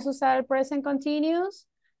 ¿Cuándo vamos a usar el present continuous?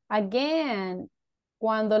 Again,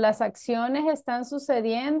 cuando las acciones están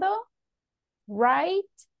sucediendo right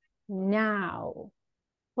now.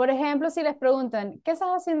 Por ejemplo, si les preguntan, ¿qué estás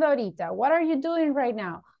haciendo ahorita? What are you doing right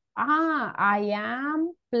now? I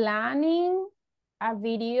am planning a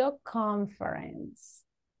video conference.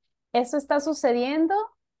 Eso está sucediendo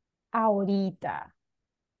ahorita.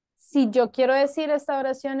 Si yo quiero decir esta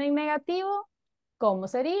oración en negativo, ¿cómo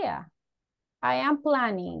sería? I am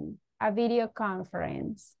planning a video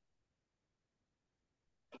conference?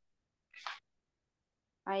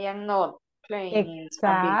 I am not playing a video.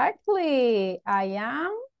 Exactly. I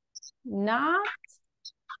am not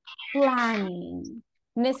planning.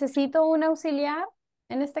 ¿Necesito un auxiliar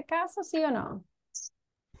en este caso, sí o no?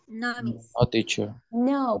 No, miss. No, teacher.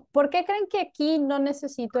 No. ¿Por qué creen que aquí no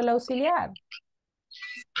necesito el auxiliar?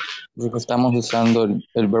 Porque estamos usando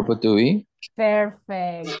el verbo to be.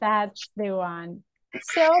 Perfect. That's the one.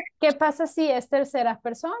 So, ¿qué pasa si es terceras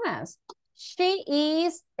personas? She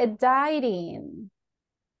is dating.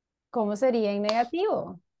 ¿Cómo sería en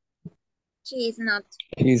negativo? She is not.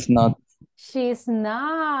 He's not. She's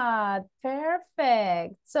not.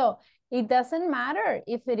 Perfect. So, it doesn't matter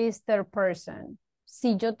if it is third person.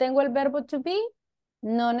 Si yo tengo el verbo to be,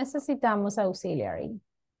 no necesitamos auxiliary.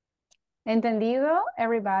 ¿Entendido,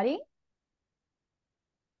 everybody?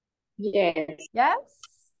 Yes. Yes?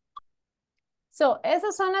 So,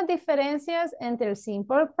 esas son las diferencias entre el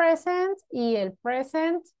simple present y el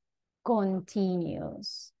present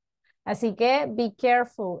continuous. Así que, be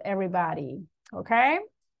careful, everybody. Okay?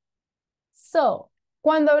 So,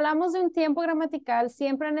 cuando hablamos de un tiempo gramatical,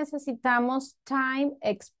 siempre necesitamos time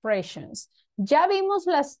expressions. Ya vimos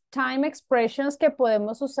las time expressions que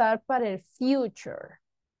podemos usar para el future.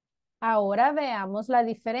 Ahora veamos la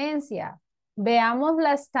diferencia. Veamos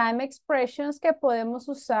las time expressions que podemos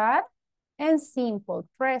usar en simple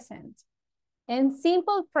present. En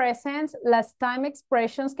simple present, las time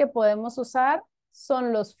expressions que podemos usar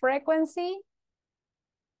son los frequency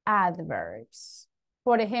adverbs.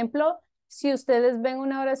 Por ejemplo, si ustedes ven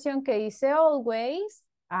una oración que dice always,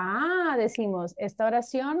 decimos, esta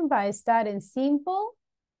oración va a estar en simple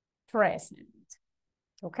present.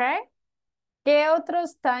 ¿Ok? ¿Qué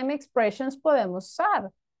otros time expressions podemos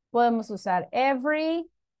usar? Podemos usar every,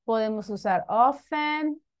 podemos usar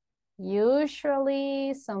often,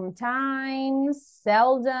 usually, sometimes,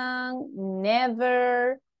 seldom,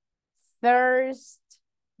 never, first,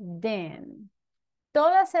 then.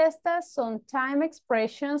 Todas estas son time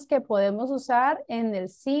expressions que podemos usar en el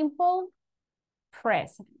simple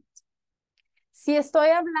present. Si estoy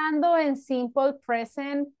hablando en simple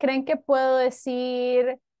present, ¿creen que puedo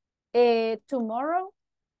decir tomorrow?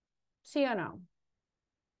 ¿Sí o no?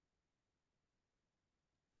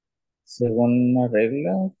 Según la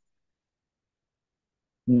regla,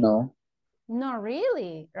 no. No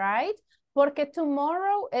really, right? Porque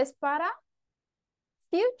tomorrow es para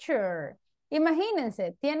future.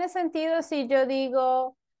 Imagínense, tiene sentido si yo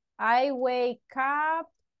digo, I wake up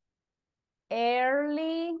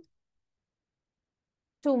early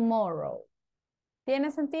tomorrow.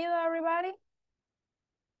 ¿Tiene sentido, everybody?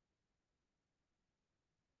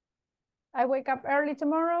 I wake up early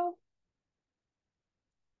tomorrow.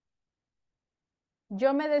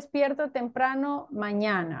 Yo me despierto temprano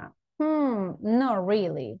mañana. No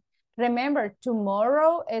really. Remember,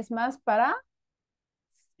 tomorrow es más para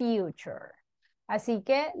future. Así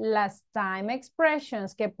que las time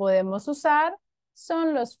expressions que podemos usar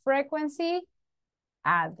son los frequency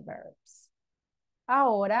adverbs.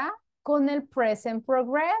 Ahora, con el present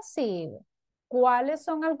progressive. ¿Cuáles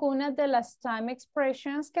son algunas de las time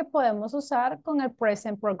expressions que podemos usar con el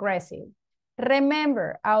present progressive?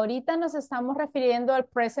 Remember, ahorita nos estamos refiriendo al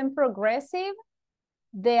present progressive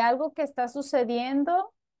de algo que está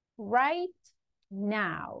sucediendo right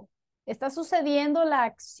now. Está sucediendo la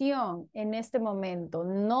acción en este momento,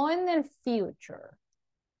 no en el future.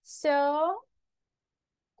 So,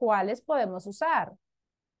 ¿cuáles podemos usar?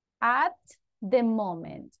 At the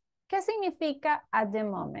moment. ¿Qué significa at the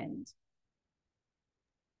moment?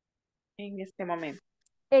 En este momento.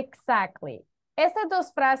 Exactly. Estas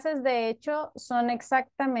dos frases, de hecho, son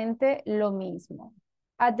exactamente lo mismo.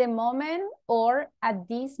 At the moment or at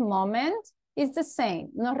this moment is the same.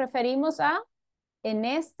 Nos referimos a en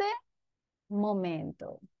este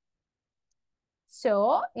momento.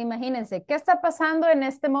 So, imagínense, ¿qué está pasando en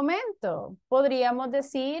este momento? Podríamos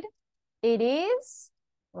decir, it is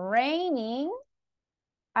raining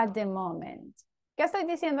at the moment. ¿Qué estoy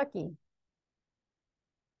diciendo aquí?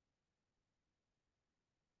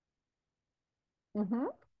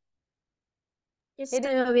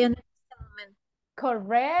 Está lloviendo en este momento.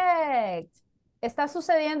 Correct. ¿Está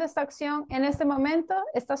sucediendo esta acción en este momento?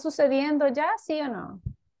 ¿Está sucediendo ya, sí o no?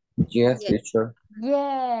 Yes, Yes. teacher.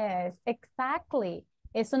 Yes, exactly.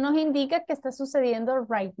 Eso nos indica que está sucediendo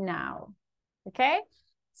right now. ¿Ok?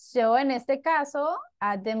 So, en este caso,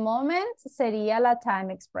 at the moment sería la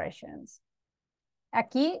time expressions.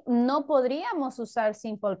 Aquí no podríamos usar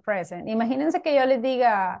simple present. Imagínense que yo les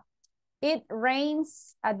diga, it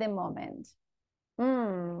rains at the moment.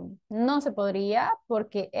 No se podría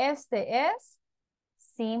porque este es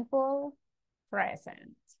simple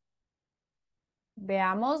present.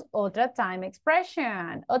 Veamos otra time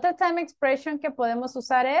expression. Otra time expression que podemos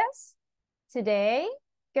usar es today.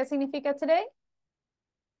 ¿Qué significa today?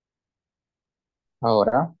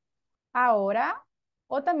 Ahora. Ahora.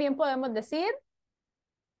 O también podemos decir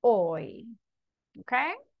hoy. ¿Ok?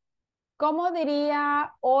 ¿Cómo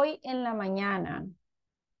diría hoy en la mañana?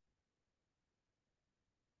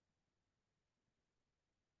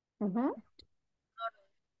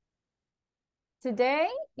 Today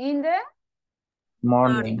in the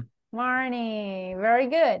Morning. morning. Very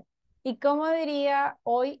good. ¿Y cómo diría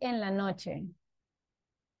hoy en la noche?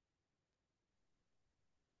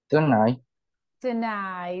 Tonight.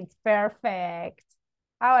 Tonight. Perfect.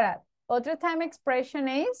 Ahora, otro time expression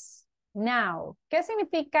is now. ¿Qué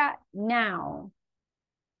significa now?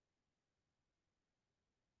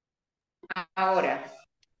 Ahora.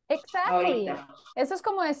 Exactly. Ahorita. Eso es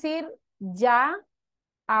como decir ya,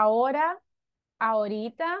 ahora,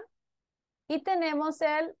 ahorita. Y tenemos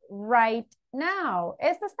el right now.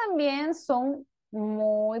 Estas también son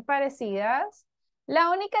muy parecidas.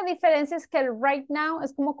 La única diferencia es que el right now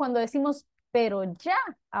es como cuando decimos, pero ya,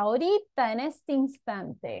 ahorita, en este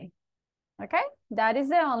instante. Okay? That is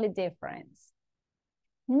the only difference.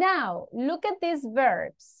 Now, look at these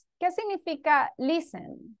verbs. ¿Qué significa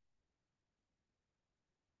listen?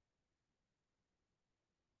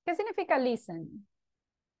 ¿Qué significa listen?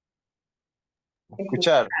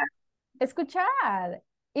 Escuchar. Escuchar.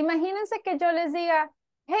 Imagínense que yo les diga,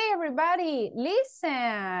 hey everybody,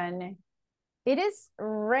 listen. It is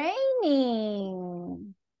raining.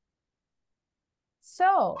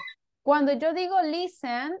 So, cuando yo digo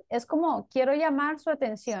listen, es como quiero llamar su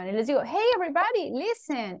atención. Y les digo, hey everybody,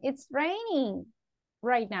 listen, it's raining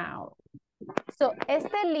right now. So,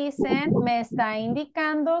 este listen me está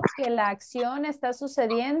indicando que la acción está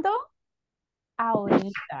sucediendo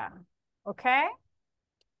ahorita. ¿Ok?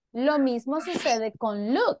 Lo mismo sucede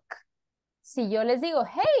con look. Si yo les digo,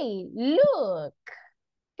 hey, look.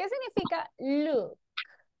 ¿Qué significa look?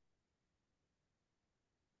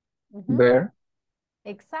 Ver.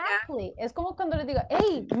 Exactly. Es como cuando les digo,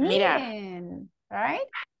 hey, Mirar. miren. Right?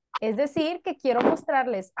 Es decir, que quiero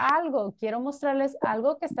mostrarles algo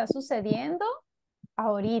que está sucediendo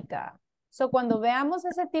ahorita. So, cuando veamos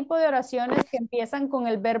ese tipo de oraciones que empiezan con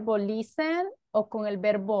el verbo listen o con el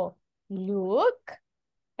verbo look,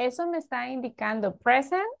 eso me está indicando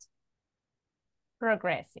present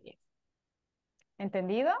progressive.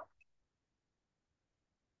 ¿Entendido?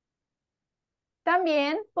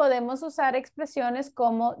 También podemos usar expresiones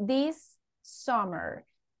como this summer.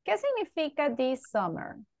 ¿Qué significa this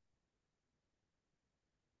summer?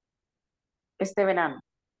 Este verano.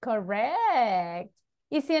 Correct.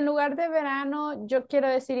 Y si en lugar de verano yo quiero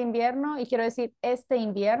decir invierno y quiero decir este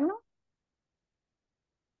invierno.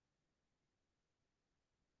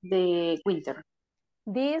 De winter.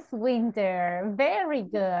 This winter. Very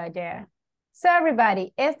good. So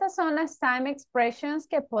everybody, estas son las time expressions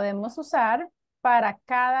que podemos usar para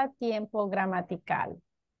cada tiempo gramatical.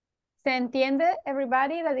 ¿Se entiende,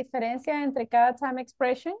 everybody, la diferencia entre cada time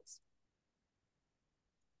expressions?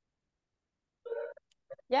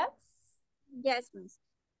 Yes? Yes, miss.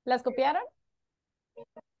 ¿Las copiaron?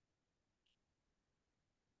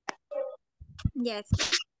 Yes.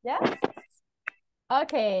 Yes?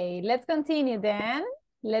 Okay, let's continue then.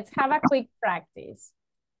 Let's have a quick practice.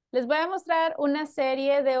 Les voy a mostrar una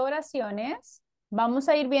serie de oraciones. Vamos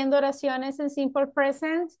a ir viendo oraciones en simple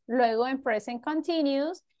present, luego en present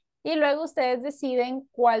continuous, y luego ustedes deciden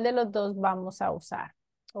cuál de los dos vamos a usar.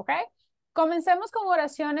 ¿Ok? Comencemos con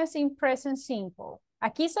oraciones in present simple.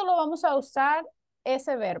 Aquí solo vamos a usar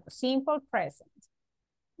ese verbo, simple present.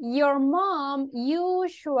 Your mom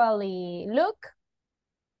usually, look,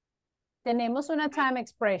 tenemos una time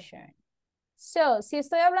expression. So, si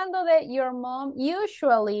estoy hablando de your mom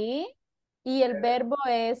usually y el verbo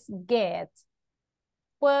es get,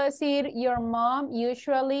 puedo decir your mom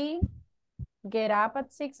usually get up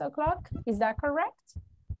at 6 o'clock. Is that correct?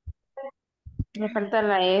 Me falta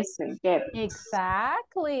la S. Get.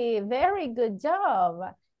 Exactly. Very good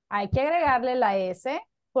job. Hay que agregarle la S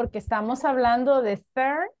porque estamos hablando de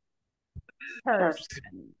third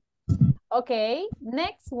person. Ok,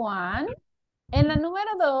 next one. En la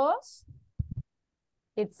número 2,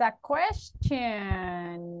 it's a question.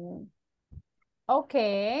 Ok,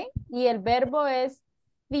 y el verbo es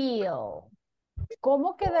feel.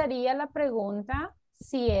 ¿Cómo quedaría la pregunta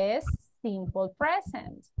si es simple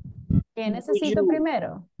present? ¿Qué necesito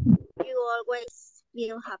primero? You always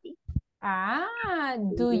feel happy. Ah,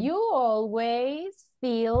 do you always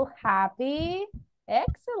feel happy?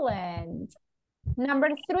 Excellent. Number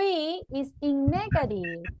 3 is in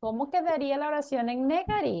negative. ¿Cómo quedaría la oración en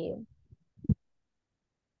negative?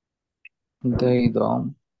 They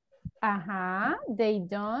don't. Ajá, they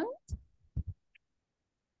don't.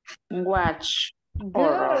 Watch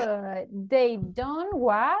horror. Good. They don't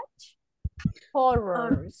watch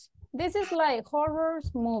horrors. This is like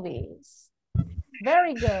horrors movies.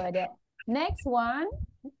 Very good. Next one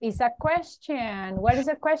is a question. What is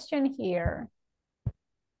a question here?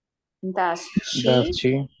 Does Does she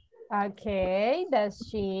she Okay, does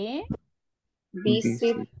she? visit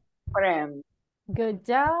visit? friends? Good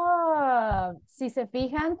job. Si se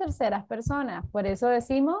fijan, terceras personas. Por eso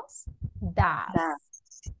decimos does.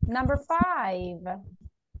 Does. Number 5.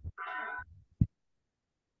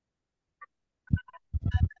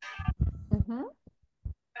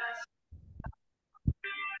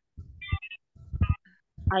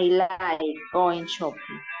 I like going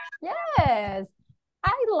shopping. Yes,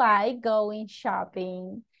 I like going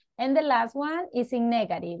shopping. And the last one is in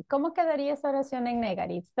negative. ¿Cómo quedaría esa oración en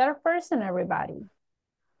negative? Third person, everybody.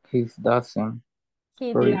 He doesn't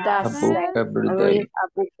He read a book doesn't every Read day. a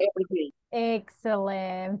book every day.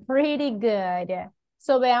 Excellent, pretty good.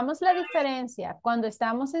 So veamos la diferencia. Cuando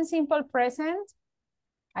estamos en simple present,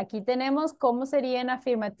 aquí tenemos cómo sería en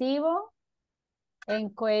afirmativo, en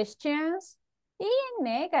questions y en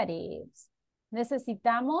negatives.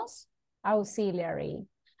 Necesitamos auxiliary.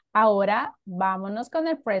 Ahora vámonos con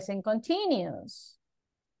el present continuous.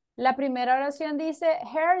 La primera oración dice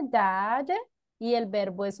her dad y el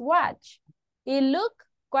verbo es watch. Y look,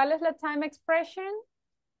 ¿cuál es la time expression?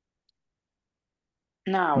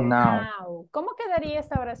 Now, Now. ¿Cómo quedaría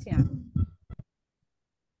esta oración?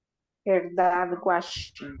 her dad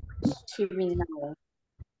watching TV now.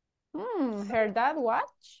 Her dad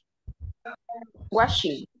watch?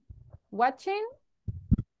 Watching. Watching?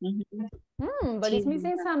 Mhm. But it's TV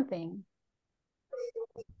missing now. something.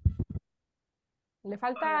 Le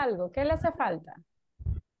falta algo. ¿Qué le hace falta?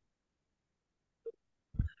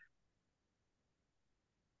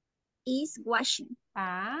 Is watching.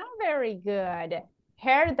 Ah, very good.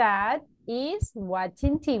 Her dad is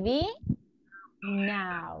watching TV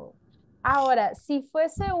now. Ahora, si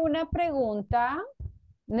fuese una pregunta,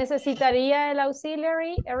 ¿necesitaría el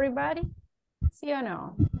auxiliary, everybody? ¿Sí o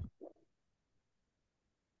no?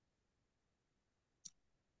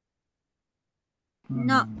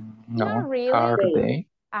 No. No. Not really. Are they?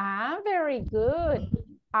 Ah, very good.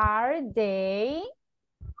 Are they?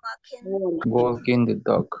 Walking the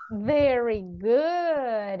dog. Very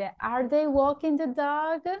good. Are they walking the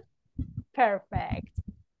dog? Perfect.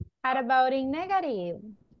 How about in negative?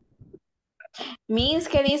 Means,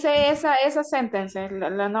 ¿qué dice esa sentence?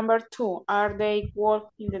 La number 2. Are they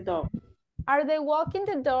walking the dog? Are they walking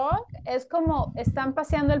the dog? Es como, ¿están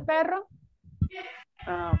paseando el perro?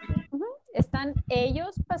 Ah, okay. ¿Están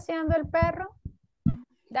ellos paseando el perro?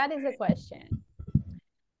 That is the question.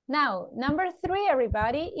 Now, number 3,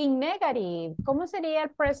 everybody, in negative. ¿Cómo sería el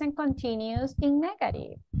present continuous in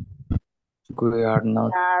negative? We are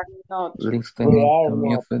not They are not. listening to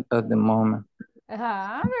music at the moment.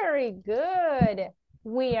 Very good.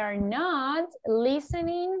 We are not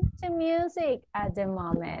listening to music at the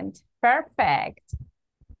moment. Perfect.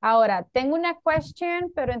 Ahora, tengo una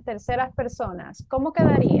question, pero en terceras personas. ¿Cómo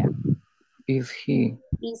quedaría? Is he?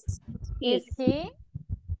 Is he?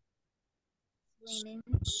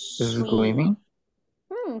 Swimming?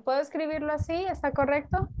 ¿Puedo escribirlo así? ¿Está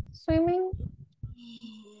correcto? Swimming.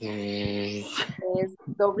 Es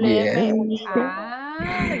doble M.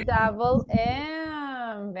 Double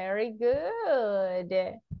M. Very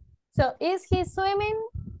good. So, is he swimming?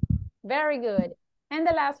 Very good. And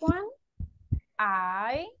the last one?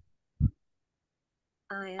 I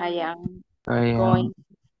am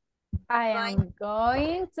I am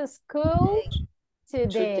going to school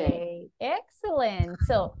today. Excellent.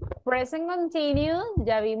 So, present continuous,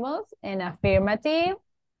 ya vimos en affirmative,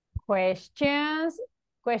 questions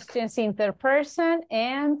in third person,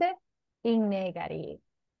 and in negative.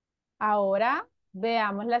 Ahora,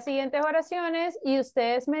 veamos las siguientes oraciones y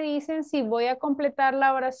ustedes me dicen si voy a completar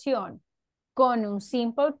la oración con un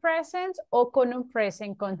simple present o con un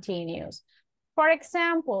present continuous. For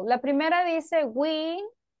example, la primera dice, we,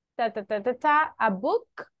 a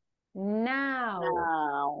book now.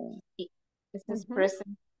 This is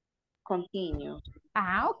present continuous.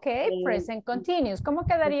 Ok, present continuous. ¿Cómo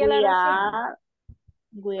quedaría la oración?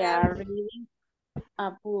 We are reading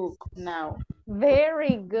a book now.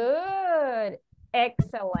 Very good.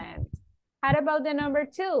 Excellent. How about the number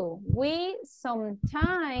 2? We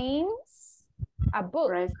sometimes a book.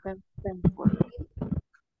 Present simple.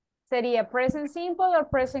 Sería present simple or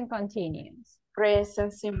present continuous?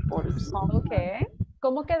 Present simple. Ok.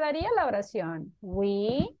 ¿Cómo quedaría la oración?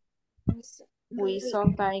 We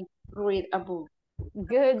sometimes read a book.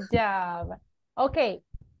 Good job. Ok.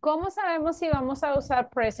 ¿Cómo sabemos si vamos a usar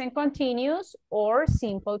present continuous or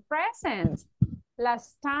simple present?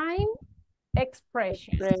 Las time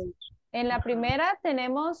expressions. En la primera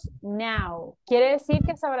tenemos now. Quiere decir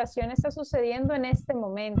que esa oración está sucediendo en este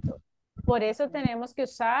momento. Por eso tenemos que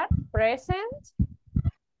usar present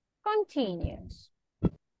continuous.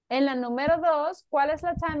 En la número 2, ¿cuál es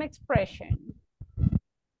la time expression?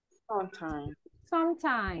 Sometimes.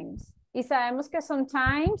 Sometimes. Y sabemos que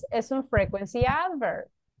sometimes es un frequency adverb.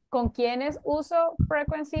 ¿Con quiénes uso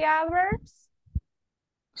frequency adverbs?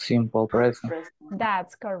 Simple present.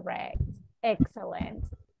 That's correct. Excellent.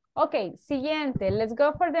 Okay, siguiente. Let's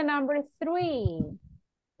go for the number 3.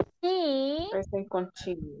 He. Present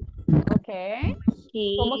continuous. Okay.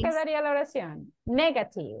 ¿Cómo quedaría la oración?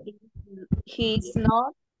 Negative. He's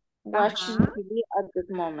not watching TV at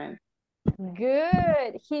the moment.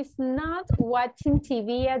 Good. He's not watching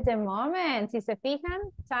TV at the moment. Si se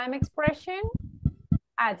fijan, time expression,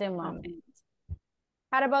 at the moment.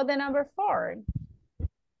 How about the number 4?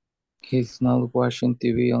 He's not watching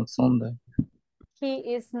TV on Sunday.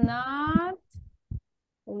 He is not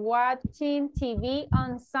watching TV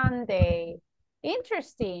on Sunday.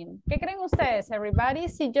 Interesting. ¿Qué creen ustedes, everybody?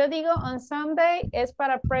 Si yo digo on Sunday, ¿es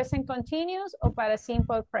para present continuous o para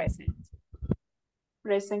simple present?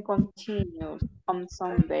 Present continuous on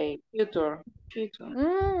Sunday. Future.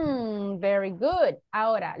 Very good.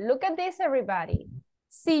 Ahora, look at this, everybody.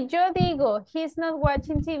 Si yo digo, he's not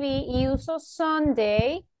watching TV y uso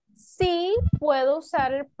Sunday, sí puedo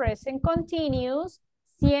usar el present continuous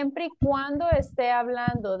siempre y cuando esté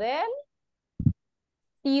hablando del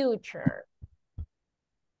future.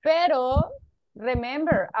 Pero,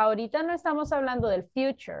 remember, ahorita no estamos hablando del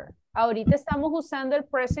future. Ahorita estamos usando el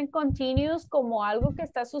present continuous como algo que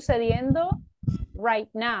está sucediendo right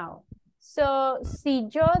now. So, si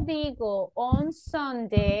yo digo on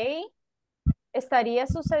Sunday, ¿estaría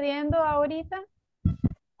sucediendo ahorita?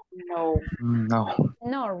 No. No.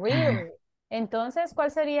 No, really. Entonces, ¿cuál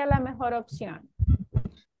sería la mejor opción?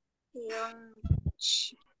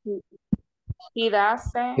 He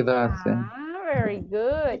doesn't. He doesn't Very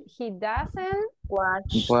good. He doesn't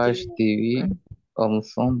watch TV on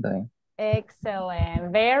Sunday.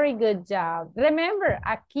 Excellent. Very good job. Remember,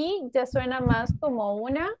 aquí ya suena más como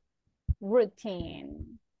una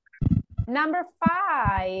routine. Number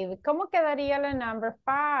 5. ¿Cómo quedaría la number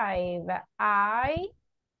 5? I,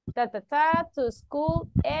 to school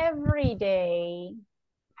every day.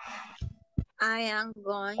 I am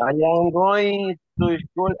going to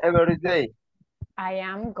school every day. I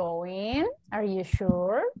am going. Are you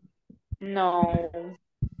sure? No.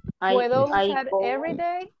 ¿Puedo usar every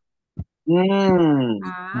day?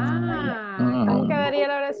 ¿Cómo quedaría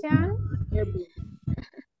la oración?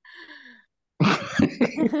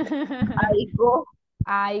 I go.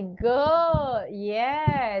 I go.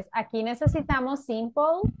 Yes. Aquí necesitamos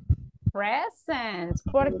simple present.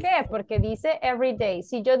 ¿Por qué? Porque dice every day.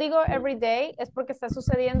 Si yo digo every day, ¿es porque está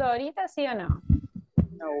sucediendo ahorita, sí o no?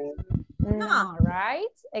 No. No,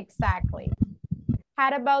 right? Exactly.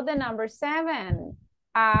 How about the number 7?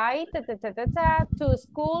 I, to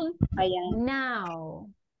school now.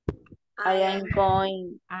 I am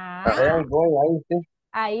going. I am going,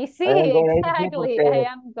 Ahí sí, I am going, exactly. I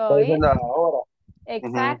am going.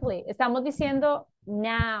 Exactly. Estamos diciendo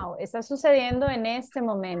now. Está sucediendo en este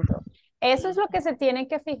momento. Eso es lo que se tienen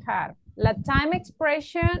que fijar. La time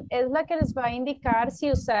expression es la que les va a indicar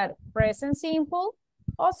si usar present simple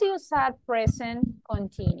o si usar present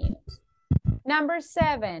continuous. Number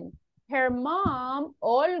 7. Her mom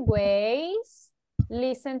always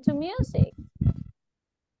listen to music.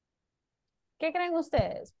 ¿Qué creen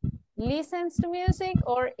ustedes? Listens to music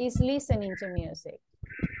or is listening to music?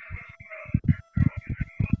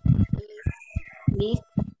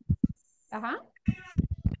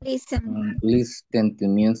 Listen to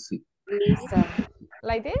music. Listen.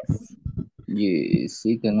 Like this?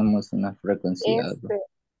 Sí, tenemos una frecuencia.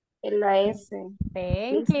 La S.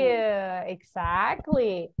 Thank you.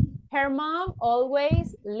 Exactly. Her mom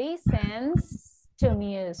always listens to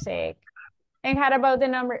music. And how about the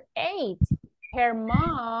number 8? Her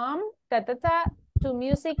mom, to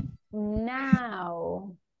music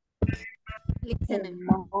now. Listening.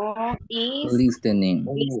 Mom is Listening.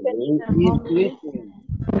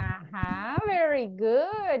 Very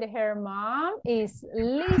good. Her mom is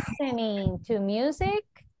listening to music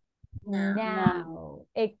now.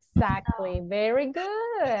 Exactly. Very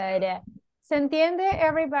good. ¿Se entiende,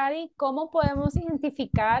 everybody, cómo podemos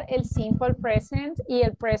identificar el simple present y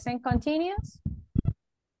el present continuous?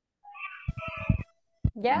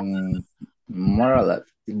 Yes? More or less.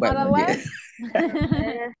 More Bueno, or yes.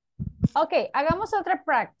 less? Ok, hagamos otra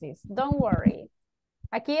practice. Don't worry.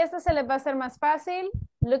 Aquí esta se les va a hacer más fácil.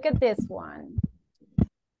 Look at this one.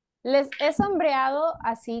 Les he sombreado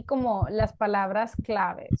así como las palabras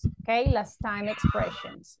claves, okay? Las time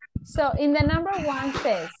expressions. So, in the number one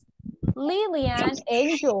says, Lillian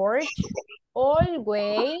and George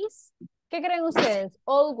always, ¿qué creen ustedes?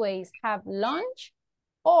 Always have lunch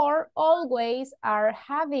or always are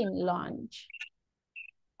having lunch?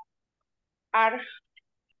 Are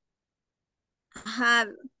Have.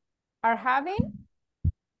 Are having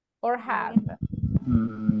or have?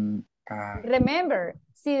 Remember,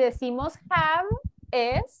 si decimos have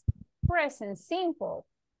es present simple.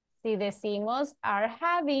 Si decimos are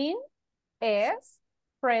having es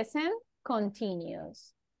present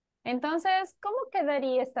continuous. Entonces, ¿cómo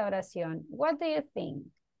quedaría esta oración? What do you think?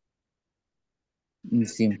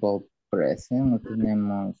 Simple present, no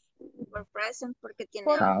tenemos Por present porque tiene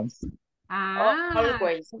Por- have, Ah,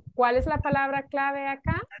 always. ¿cuál es la palabra clave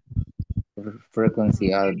acá?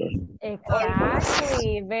 frecuencia adverb.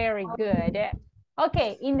 Exactly, very good.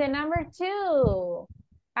 Okay, in the number two,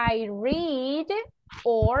 I read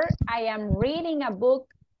or I am reading a book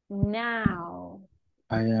now.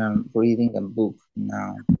 I am reading a book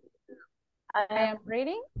now. I am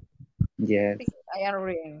reading. Yes. I am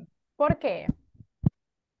reading. ¿Por qué?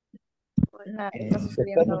 Está Está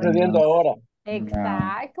sucediendo. sucediendo ahora.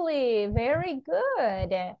 Exactly, very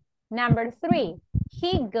good. Number three,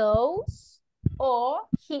 he goes or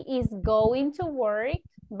he is going to work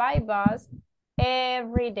by bus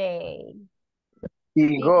every day.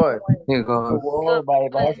 He goes He to goes. work by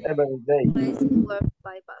bus every day. Always to work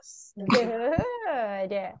by bus.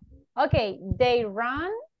 Good. Okay, they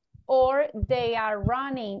run or they are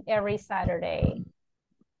running every Saturday.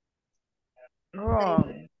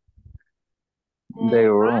 Wrong. They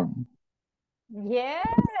run. Yeah.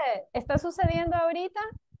 ¿Está sucediendo ahorita?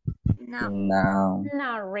 No. Now.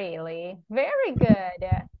 Not really. Very good.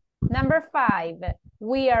 Number five,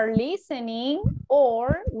 we are listening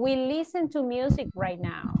or we listen to music right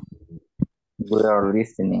now. We are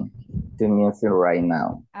listening to music right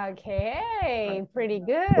now. Okay, pretty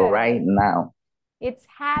good. Right now. It's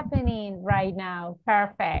happening right now.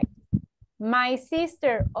 Perfect. My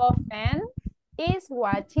sister often is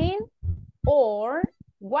watching or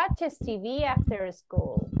watches TV after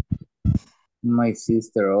school. My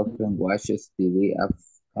sister often watches TV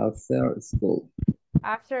after school.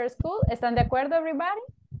 After school, ¿están de acuerdo, everybody?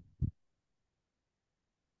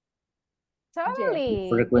 Totally.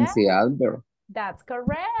 Frequency Yeah, adverb. that's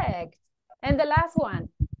correct. And the last one,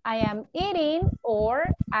 I am eating or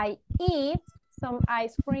I eat some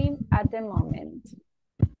ice cream at the moment.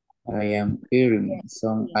 I am eating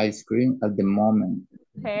some ice cream at the moment.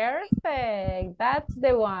 Perfect. That's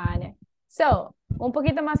the one. So, un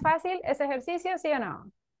poquito más fácil ese ejercicio, ¿sí o no?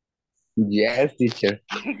 Yes, teacher.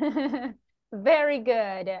 Very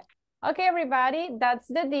good. Okay, everybody, that's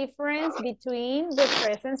the difference between the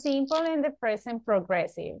present simple and the present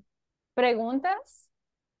progressive. ¿Preguntas?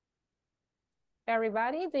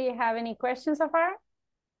 Everybody, do you have any questions so far?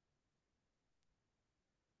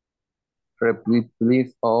 Repeat,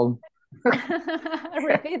 please, all.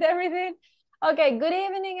 Repeat everything. Okay, good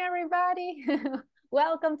evening, everybody.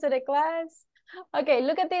 Welcome to the class. Okay,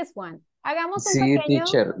 look at this one. Hagamos un Sí, pequeño...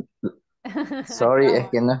 teacher. Sorry, Come es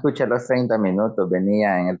que no escuché los 30 minutos.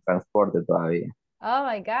 Venía en el transporte todavía. Oh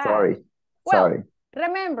my God. Sorry. Well, Sorry.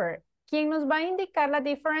 remember, quien nos va a indicar la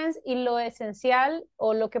difference y lo esencial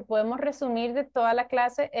o lo que podemos resumir de toda la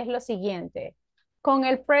clase es lo siguiente. Con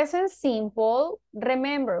el present simple,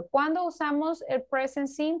 remember, ¿cuándo usamos el present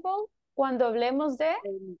simple? Cuando hablemos de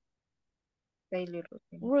Daily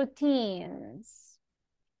routine. routines.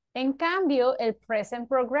 En cambio, el present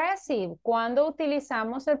progressive, ¿cuándo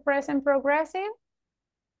utilizamos el present progressive?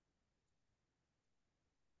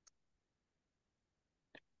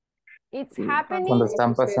 It's happening. Cuando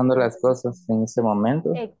están pasando las cosas en ese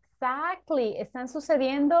momento. Exactly, están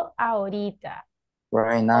sucediendo ahorita.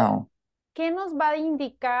 Right now. ¿Qué nos va a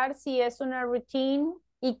indicar si es una routine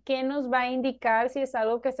y qué nos va a indicar si es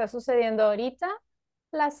algo que está sucediendo ahorita?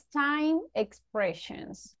 Las time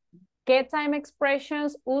expressions. ¿Qué time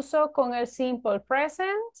expressions uso con el simple present?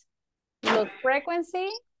 Los frequency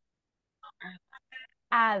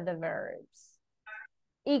adverbs.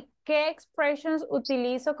 ¿Y qué expressions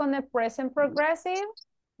utilizo con el present progressive?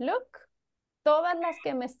 Look, todas las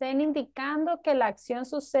que me estén indicando que la acción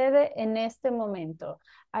sucede en este momento.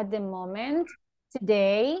 At the moment,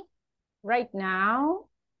 today, right now,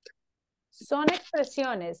 son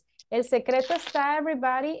expresiones. El secreto está,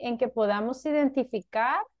 everybody, en que podamos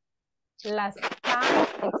identificar las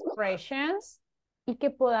time expressions y que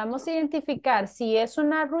podamos identificar si es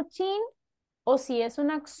una routine o si es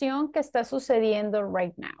una acción que está sucediendo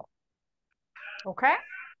right now. ¿Ok?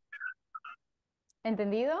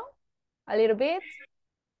 ¿Entendido? A little bit?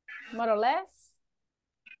 More or less?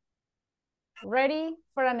 Ready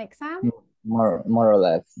for an exam? More or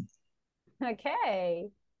less. Okay.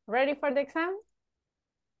 Ready for the exam?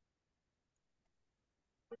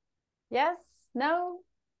 Yes? No?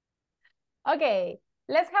 Okay.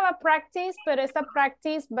 Let's have a practice, pero esta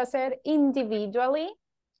practice va a ser individually.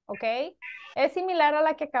 ¿Ok? Es similar a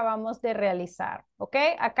la que acabamos de realizar. ¿Ok?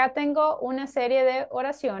 Acá tengo una serie de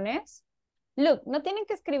oraciones. Look, no tienen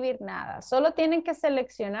que escribir nada, solo tienen que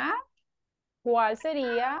seleccionar cuál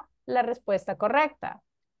sería la respuesta correcta.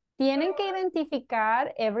 Tienen que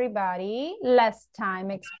identificar, everybody, las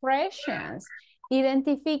time expressions.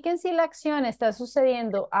 Identifiquen si la acción está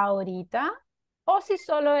sucediendo ahorita o si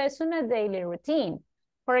solo es una daily routine.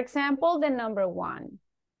 For example, the number 1.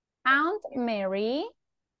 Aunt Mary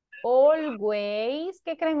always,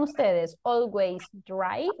 ¿qué creen ustedes? Always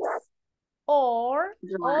drives or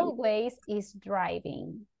Drive. always is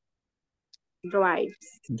driving.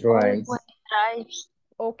 Drives. Drives. Drives.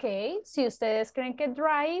 Ok, si ustedes creen que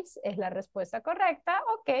drives es la respuesta correcta,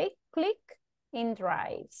 ok, click in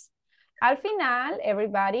drives. Al final,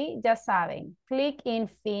 everybody, ya saben, click in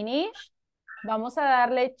finish. Vamos a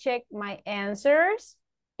darle check my answers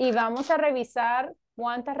y vamos a revisar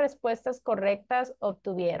cuántas respuestas correctas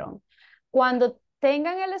obtuvieron. Cuando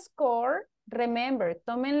tengan el score, remember,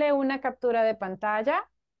 tómenle una captura de pantalla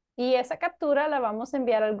y esa captura la vamos a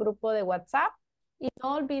enviar al grupo de WhatsApp. Y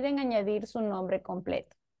no olviden añadir su nombre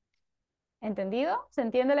completo. ¿Entendido? ¿Se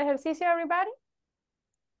entiende el ejercicio, everybody?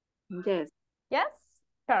 Yes. Yes?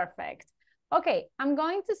 Perfect. Okay, I'm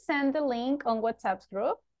going to send the link on WhatsApp's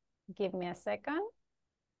group. Give me a second.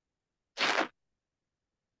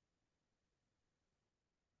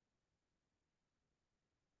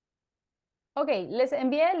 Ok, les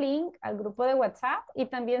envié el link al grupo de WhatsApp y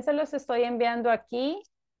también se los estoy enviando aquí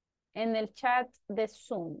en el chat de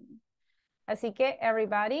Zoom. Así que,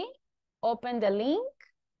 everybody, open the link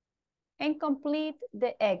and complete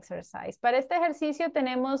the exercise. Para este ejercicio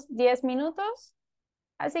tenemos 10 minutos.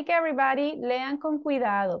 Así que, everybody, lean con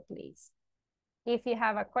cuidado, please. If you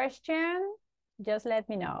have a question, just let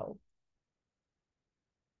me know.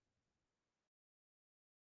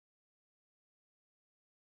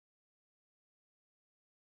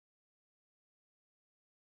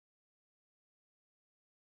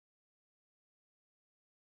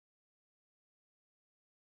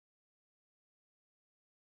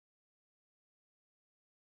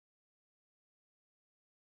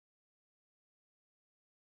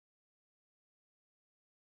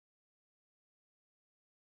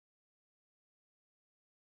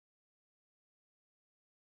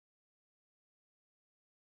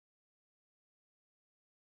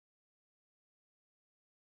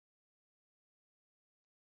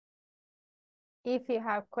 If you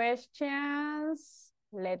have questions,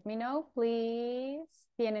 let me know, please.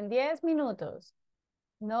 Tienen 10 minutos.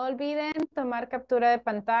 No olviden tomar captura de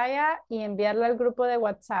pantalla y enviarla al grupo de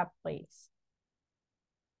WhatsApp, please.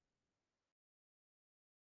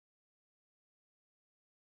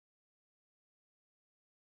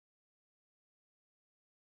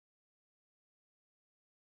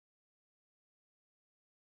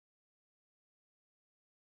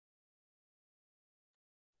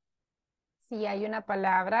 Si hay una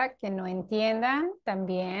palabra que no entiendan,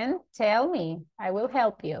 también tell me. I will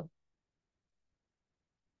help you.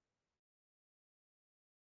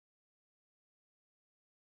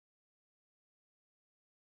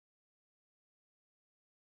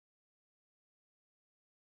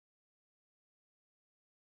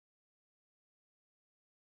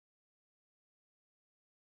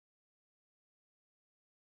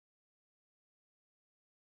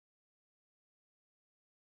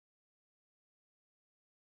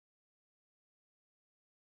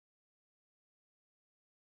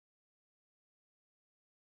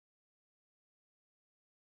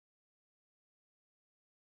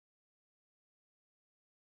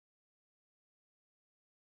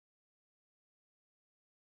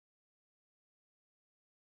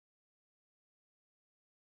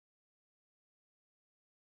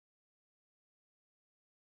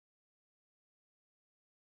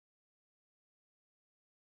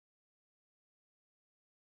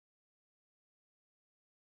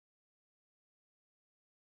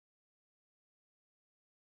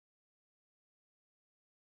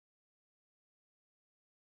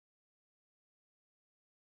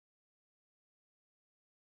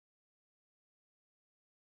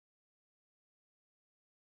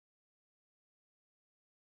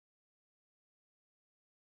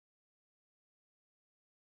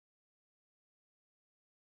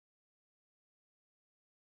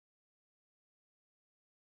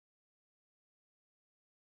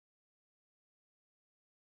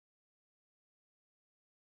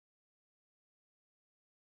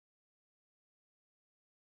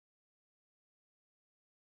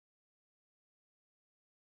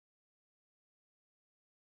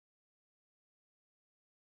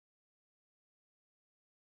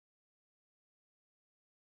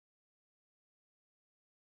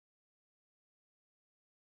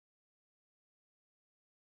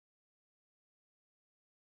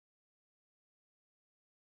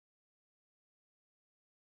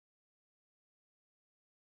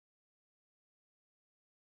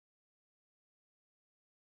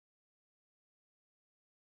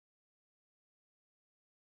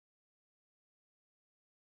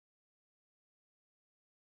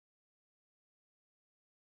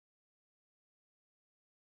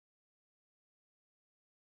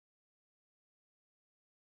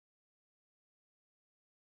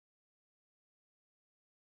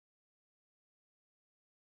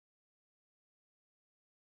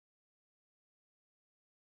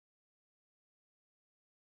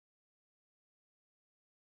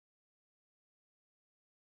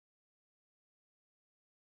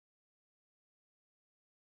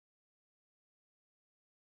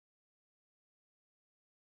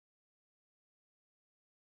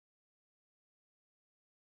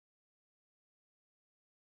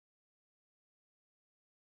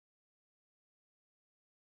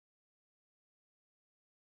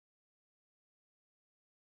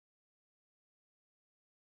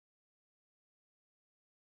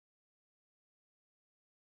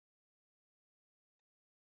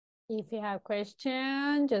 If you have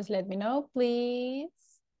questions, just let me know, please.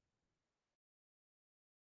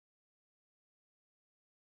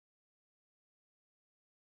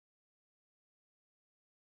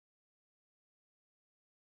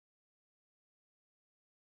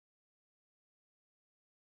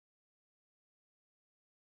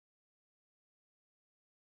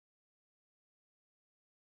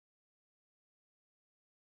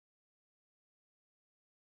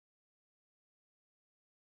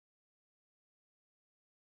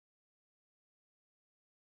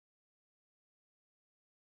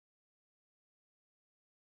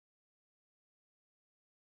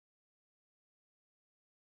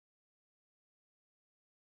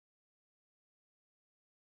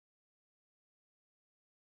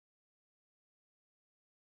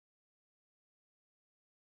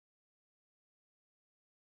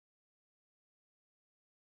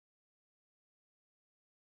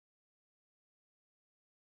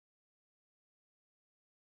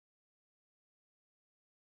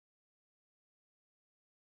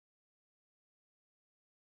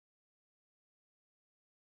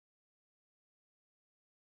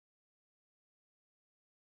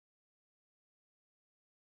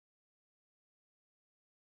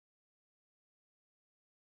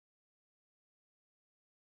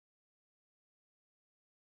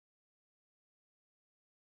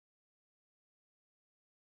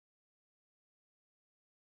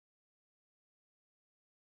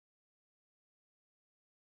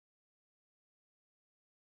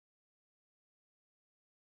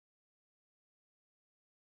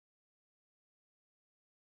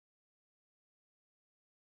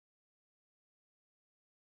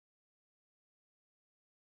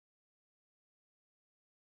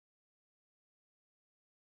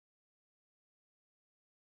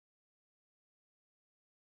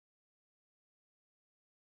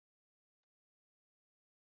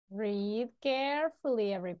 Read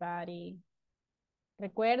carefully, everybody.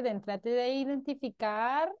 Recuerden, trate de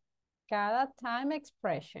identificar cada time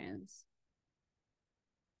expressions.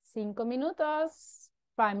 5 minutos.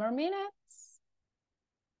 5 more minutes.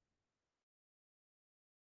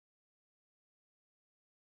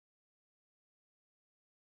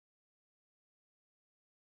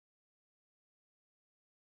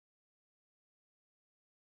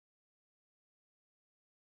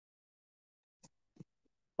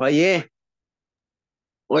 Oye,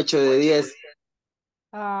 8 de 10.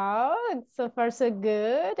 Oh, so far so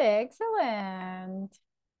good. Excellent.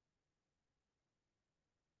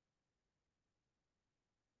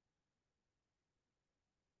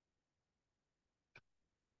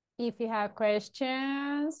 If you have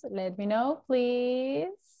questions, let me know, please.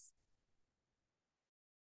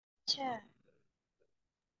 Chair,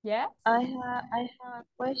 Yes? I have a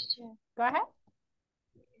question. Go ahead.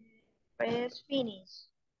 Press finish.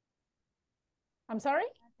 I'm sorry?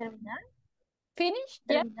 Terminar. Finish?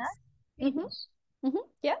 Yes. Terminar. Mhm. Finish.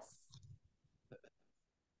 Yes.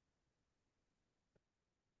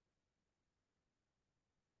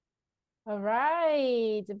 All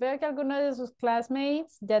right. Veo que algunos de sus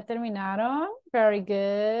classmates ya terminaron. Very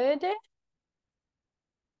good.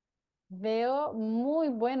 Veo muy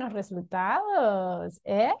buenos resultados.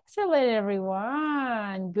 Excellent,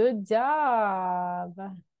 everyone. Good job.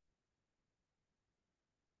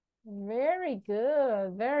 Very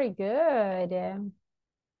good. Very good.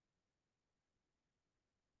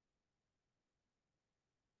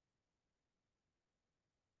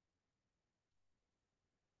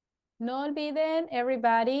 No olviden,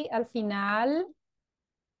 everybody, al final,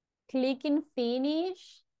 click in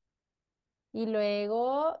finish y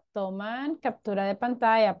luego toman captura de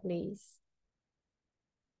pantalla, please.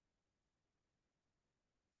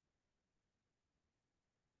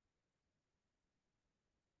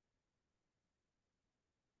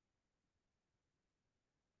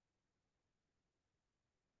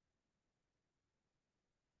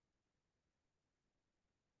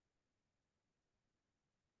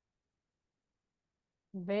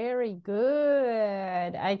 Very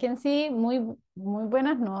good. I can see muy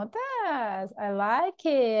buenas notas. I like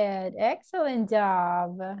it. Excellent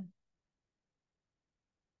job.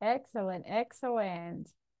 Excellent, excellent.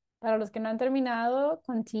 Para los que no han terminado,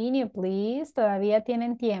 continue, please. Todavía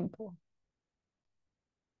tienen tiempo.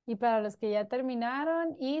 Y para los que ya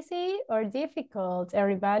terminaron, easy or difficult?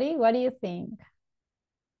 Everybody, what do you think?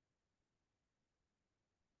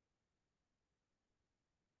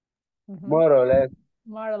 More or less.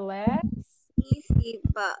 More or less. Easy,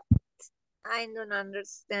 but I don't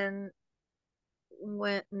understand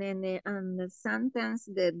when in the sentence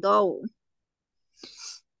the dog.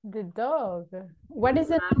 The dog. What is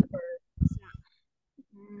it?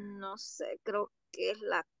 No sé, creo que es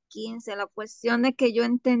la 15. La cuestión de que yo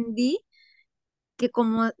entendí que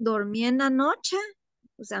como dormí en la noche,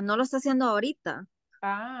 o sea, no lo está haciendo ahorita,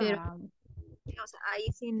 pero Ah, o sea,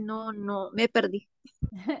 ahí sí me perdí.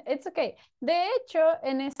 it's okay. De hecho,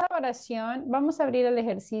 en esa oración, vamos a abrir el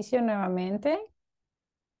ejercicio nuevamente.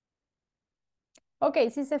 Ok,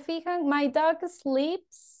 si se fijan, my dog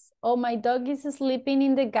sleeps o my dog is sleeping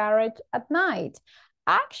in the garage at night.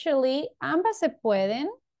 Actually, ambas se pueden.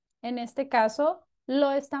 En este caso,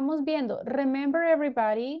 lo estamos viendo. Remember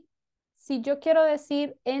everybody, si yo quiero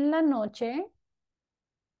decir en la noche,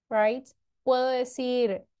 right? Puedo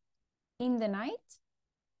decir in the night.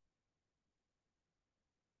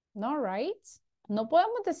 No, right? No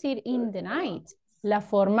podemos decir in the night. La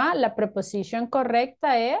preposición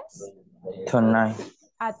correcta es Tonight.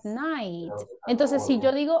 at night. Entonces, si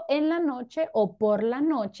yo digo en la noche o por la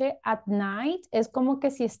noche, at night, es como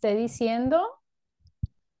que si esté diciendo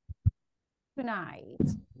tonight.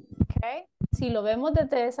 ¿Ok? Si lo vemos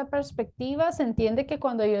desde esa perspectiva, se entiende que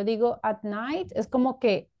cuando yo digo at night, es como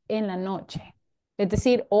que en la noche. Es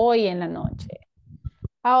decir, hoy en la noche.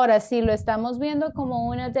 Ahora, si lo estamos viendo como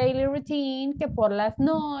una daily routine, que por las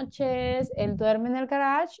noches él duerme en el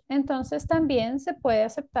garage, entonces también se puede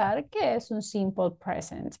aceptar que es un simple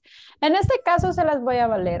present. En este caso se las voy a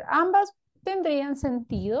valer. Ambas tendrían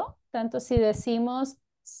sentido, tanto si decimos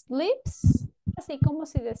sleeps, así como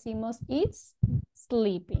si decimos is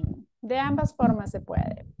sleeping. De ambas formas se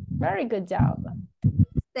puede. Very good job.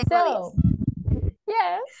 Tengo 10. So,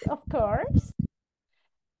 yes, of course.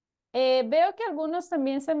 Veo que algunos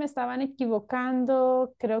también se me estaban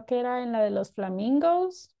equivocando. Creo que era en la de los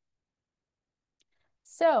flamingos.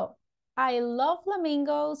 So, I love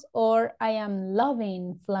flamingos or I am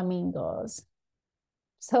loving flamingos.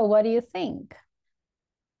 So, what do you think?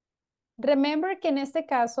 Remember que en este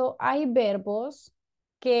caso hay verbos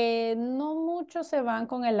que no mucho se van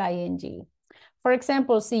con el ing. For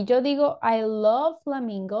example, si yo digo I love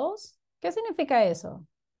flamingos, ¿qué significa eso?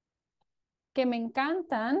 Que me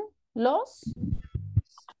encantan los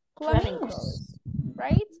flamingos,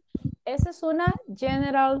 right? Esa es una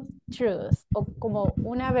general truth o como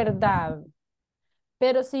una verdad.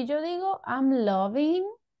 Pero si yo digo I'm loving,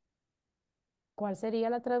 ¿cuál sería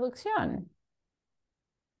la traducción?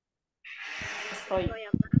 Estoy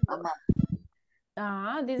amando.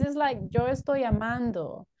 Ah, this is like yo estoy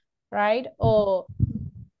amando, right? O,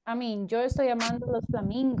 yo estoy amando los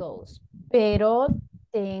flamingos, pero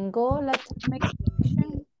tengo la time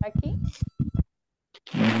extension aquí.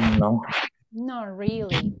 No. Not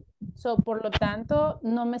really. So, por lo tanto,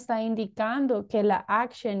 no me está indicando que la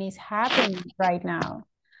action is happening right now.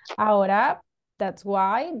 Ahora, that's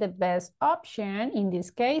why the best option in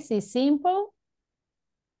this case is simple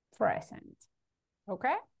present.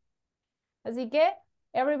 Okay? Así que,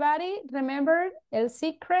 everybody, remember, el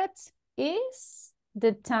secret is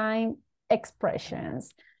the time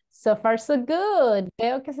expressions. So far, so good.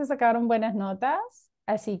 Veo que se sacaron buenas notas.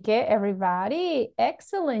 Así que, everybody,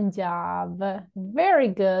 excellent job. Very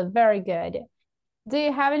good, very good. Do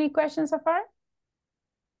you have any questions so far?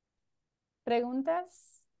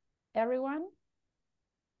 Preguntas? Everyone?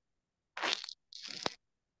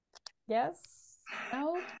 Yes?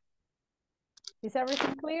 No? Is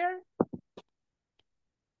everything clear?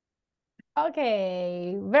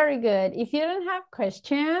 Okay, very good. If you don't have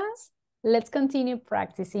questions, let's continue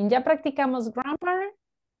practicing. Ya practicamos grammar.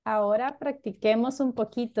 Ahora practiquemos un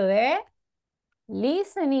poquito de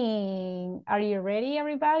listening. Are you ready,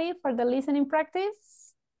 everybody, for the listening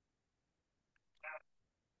practice?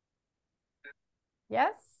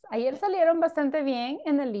 Yes. Ayer salieron bastante bien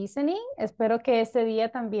en el listening. Espero que este día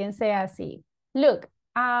también sea así. Look,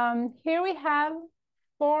 here we have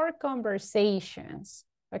 4 conversations,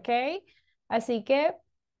 okay? Así que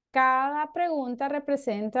cada pregunta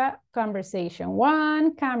representa conversation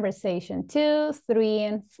 1, conversation 2, 3,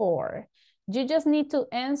 and 4. You just need to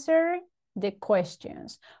answer the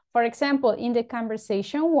questions. For example, in the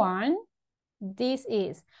conversation 1, this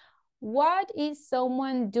is, what is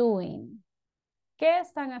someone doing? ¿Qué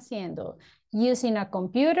están haciendo? Using a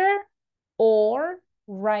computer or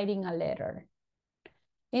writing a letter.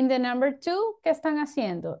 In the number 2, ¿qué están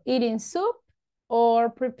haciendo? Eating soup or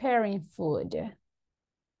preparing food.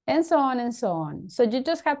 And so on and so on. So you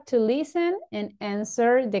just have to listen and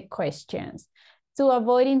answer the questions. To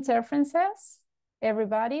avoid interferences,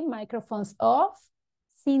 everybody, microphones off.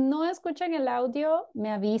 Si no escuchan el audio, me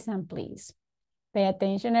avisan, please. Pay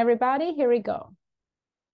attention, everybody. Here we go.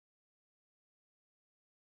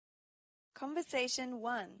 Conversation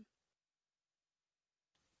 1.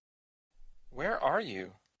 Where are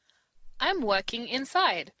you? I'm working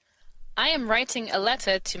inside. I am writing a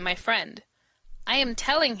letter to my friend. I am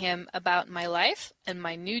telling him about my life and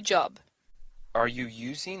my new job. Are you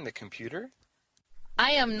using the computer?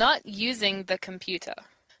 I am not using the computer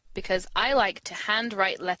because I like to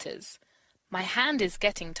handwrite letters. My hand is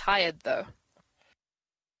getting tired though.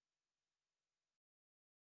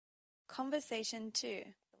 Conversation 2.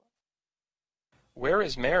 Where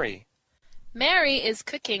is Mary? Mary is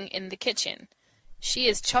cooking in the kitchen. She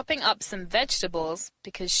is chopping up some vegetables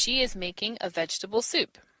because she is making a vegetable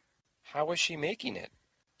soup. How is she making it?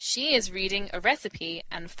 She is reading a recipe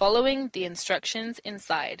and following the instructions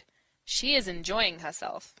inside. She is enjoying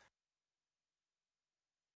herself.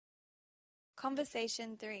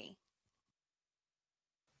 Conversation 3.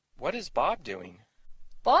 What is Bob doing?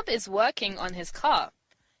 Bob is working on his car.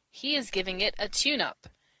 He is giving it a tune-up.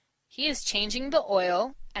 He is changing the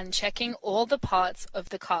oil and checking all the parts of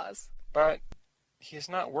the cars. But he is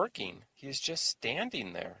not working. He is just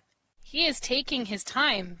standing there. He is taking his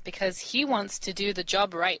time because he wants to do the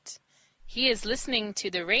job right. He is listening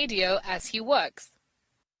to the radio as he works.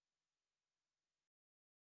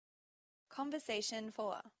 Conversation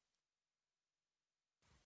 4.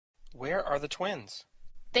 Where are the twins?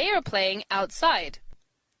 They are playing outside.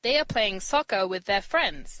 They are playing soccer with their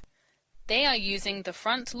friends. They are using the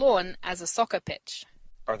front lawn as a soccer pitch.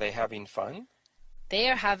 Are they having fun? They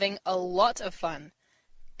are having a lot of fun.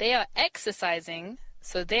 They are exercising,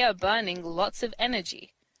 so they are burning lots of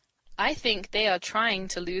energy. I think they are trying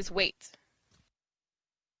to lose weight.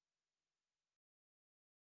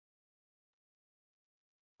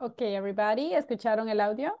 Okay, everybody, ¿escucharon el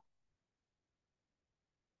audio?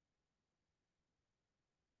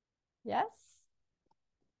 Yes?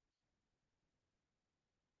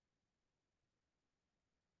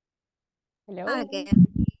 Hello?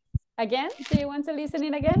 Again. Again? Do you want to listen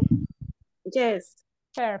it again? Yes.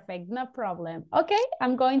 Perfect, no problem. Okay,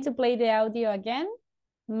 I'm going to play the audio again.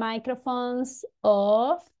 Microphones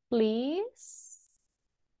off, please.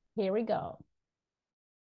 Here we go.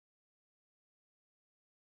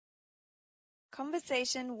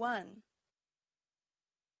 Conversation 1.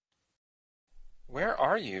 Where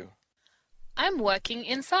are you? I'm working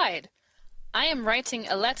inside. I am writing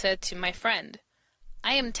a letter to my friend.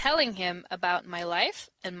 I am telling him about my life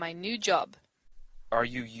and my new job. Are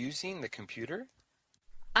you using the computer?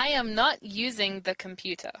 I am not using the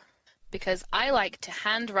computer because I like to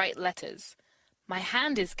handwrite letters. My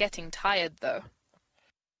hand is getting tired though.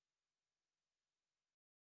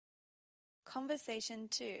 Conversation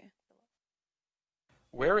 2.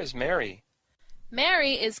 Where is Mary?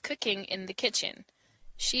 Mary is cooking in the kitchen.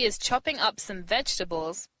 She is chopping up some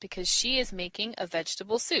vegetables because she is making a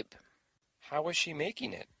vegetable soup. How is she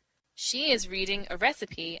making it? She is reading a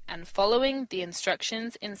recipe and following the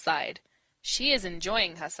instructions inside. She is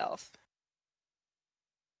enjoying herself.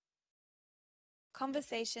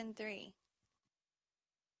 Conversation 3.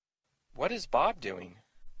 What is Bob doing?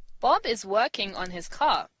 Bob is working on his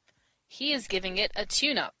car. He is giving it a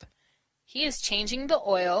tune-up. He is changing the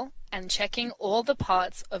oil and checking all the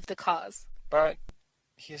parts of the cars. But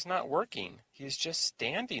he is not working. He is just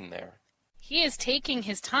standing there. He is taking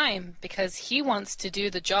his time because he wants to do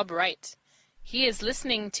the job right. He is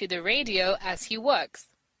listening to the radio as he works.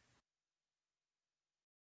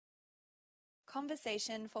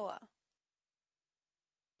 Conversation 4.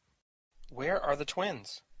 Where are the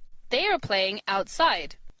twins? They are playing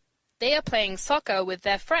outside. They are playing soccer with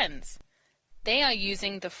their friends. They are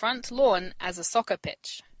using the front lawn as a soccer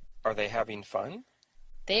pitch. Are they having fun?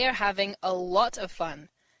 They are having a lot of fun.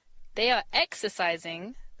 They are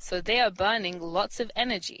exercising, so they are burning lots of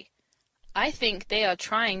energy. I think they are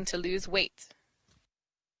trying to lose weight.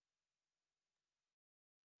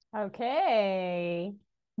 Okay.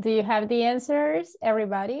 Do you have the answers,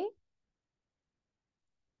 everybody?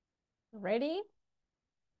 Ready?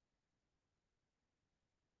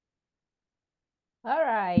 All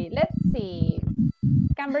right, let's see.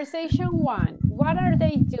 Conversation 1. What are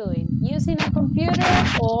they doing? Using a computer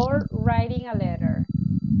or writing a letter?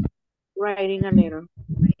 Writing a letter.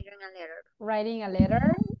 Writing a letter. Writing a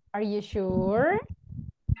letter. Are you sure?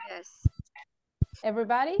 Yes.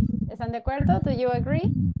 Everybody, ¿están de acuerdo? Do you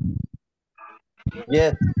agree?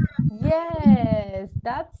 Yes. Yes,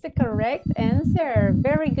 that's the correct answer.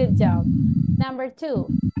 Very good job. Number 2,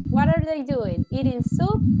 what are they doing? Eating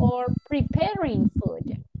soup or preparing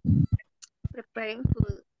food? Preparing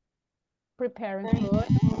food. Preparing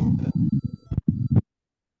food.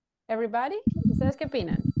 Everybody, ¿ustedes qué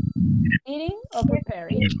opinan? Eating or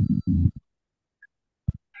preparing?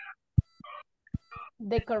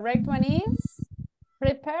 The correct one is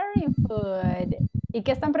preparing food. ¿Y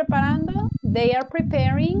qué están preparando? They are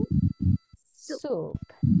preparing soup.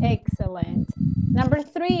 Excellent. Number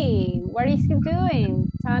 3, what is he doing?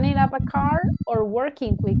 Turning up a car or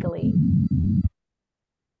working quickly?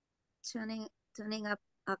 Turning up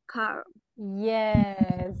a car.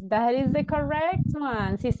 Yes, that is the correct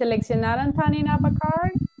one. Si seleccionaron turning up a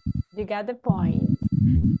car, you got the point.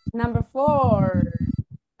 Number 4,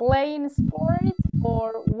 playing sports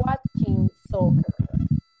or watching soccer?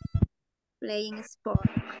 Playing sport.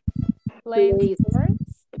 Playing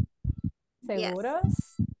sports? Yes. ¿Seguros?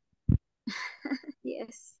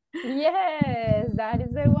 Yes. Yes, that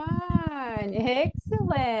is the one.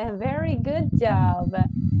 Excellent. Very good job.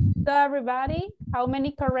 So everybody, how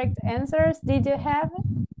many correct answers did you have?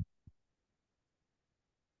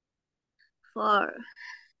 4.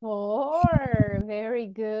 4. Very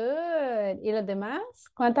good. ¿Y los demás?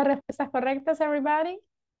 ¿Cuántas respuestas correctas, everybody?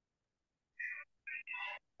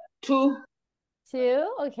 2. 2,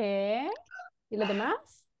 okay. ¿Y los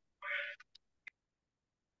demás?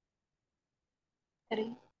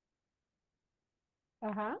 3.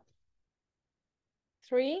 Ajá.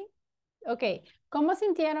 3. Ok. ¿Cómo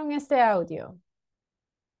sintieron este audio?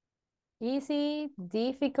 Easy,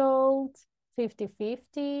 difficult,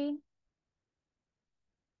 50-50.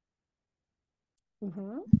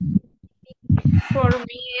 For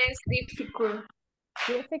me, it's difficult.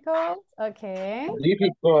 Difficult, okay.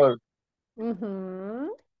 Difficult.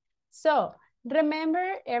 So,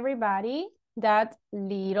 remember everybody that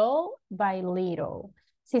little by little.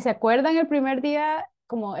 Si se acuerdan el primer día,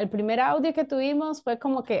 como el primer audio que tuvimos fue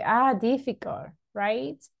como que, difficult,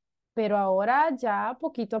 right? Pero ahora ya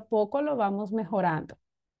poquito a poco lo vamos mejorando,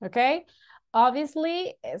 ¿ok?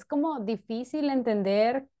 Obviously, es como difícil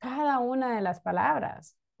entender cada una de las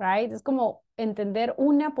palabras, right? Es como entender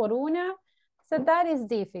una por una. So that is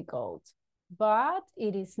difficult, but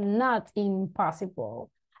it is not impossible.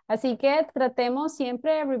 Así que tratemos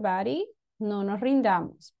siempre, everybody, no nos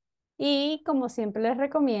rindamos. Y como siempre les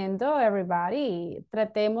recomiendo, everybody,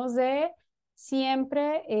 tratemos de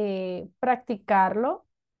siempre practicarlo,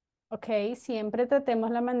 ¿ok? Siempre tratemos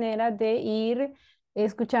la manera de ir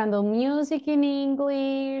escuchando music in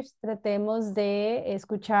English, tratemos de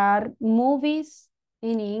escuchar movies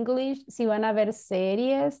in English, si van a ver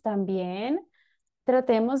series también,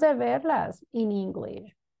 tratemos de verlas in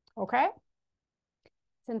English, ¿ok?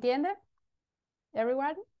 ¿Se entiende?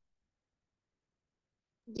 Everyone?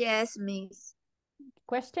 Yes, miss.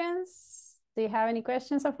 Questions? Do you have any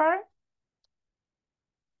questions so far?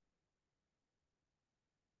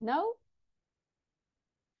 No?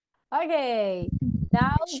 Okay.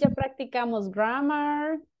 Now ya practicamos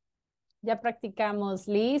grammar. Ya practicamos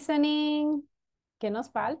listening. ¿Qué nos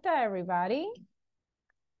falta, everybody?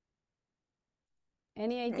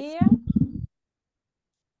 Any idea?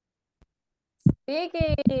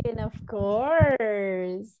 Speaking, of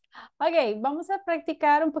course. Ok, vamos a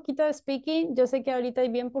practicar un poquito de speaking. Yo sé que ahorita hay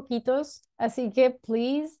bien poquitos, así que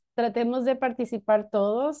please tratemos de participar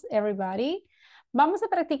todos, everybody. Vamos a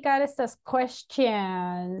practicar estas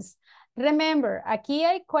questions. Remember, aquí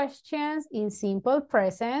hay questions in simple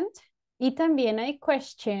present y también hay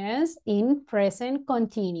questions in present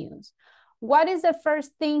continuous. What is the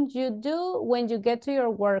first thing you do when you get to your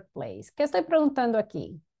workplace? ¿Qué estoy preguntando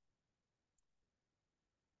aquí?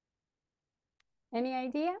 Any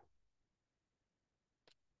idea?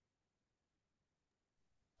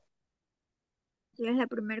 ¿Qué es la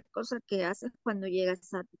primera cosa que haces cuando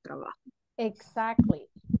llegas a tu trabajo? Exactly.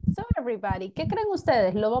 So everybody, ¿qué creen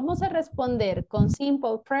ustedes? ¿Lo vamos a responder con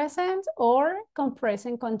simple present or con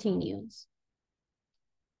present continuous?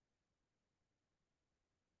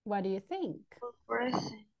 What do you think?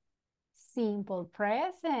 Present. Simple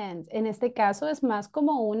present. En este caso es más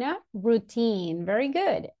como una routine. Very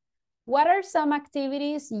good. What are some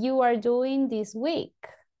activities you are doing this week?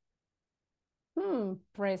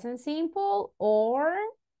 Present simple or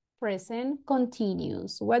present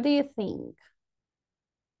continuous? What do you think?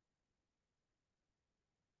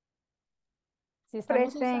 Si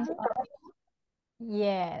estamos usando,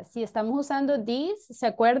 yes, si estamos usando this, ¿se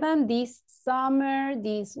acuerdan? This summer,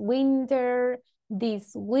 this winter,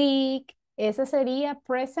 this week. Esa sería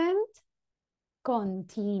present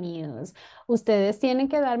continuous. Ustedes tienen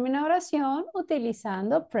que darme una oración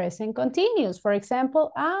utilizando present continuous. For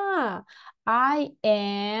example, I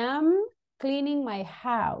am cleaning my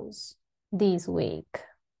house this week.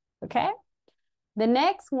 Okay? The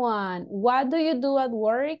next one, what do you do at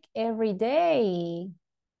work every day?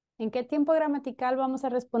 ¿En qué tiempo gramatical vamos a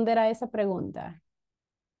responder a esa pregunta?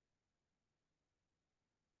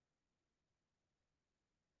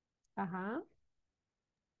 Ajá.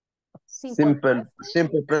 Simple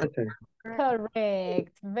present.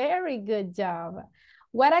 Correct. Very good job.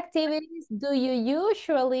 What activities do you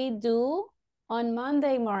usually do on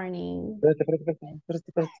Monday morning?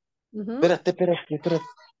 Mhm. Espérate.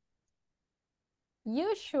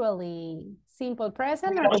 Usually, simple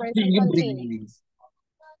present or present continuous?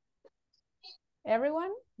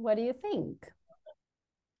 Everyone, what do you think?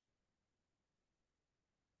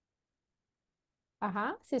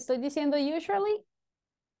 Ajá, si estoy diciendo usually.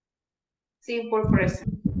 Simple present.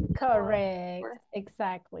 Correct,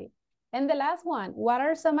 exactly. And the last one, what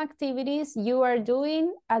are some activities you are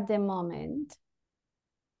doing at the moment?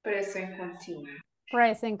 Present continuous.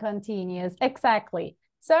 Present continuous, exactly.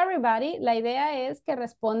 So everybody, la idea es que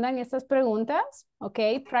respondan estas preguntas,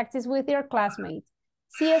 ok? Practice with your classmates.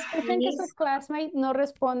 Si escuchan que su classmate no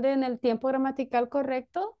responde en el tiempo gramatical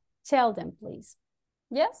correcto, tell them, please.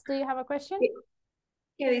 Yes, do you have a question?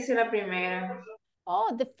 ¿Qué dice la primera?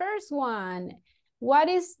 Oh, the first one. What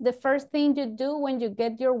is the first thing you do when you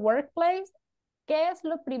get your workplace? ¿Qué es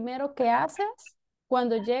lo primero que haces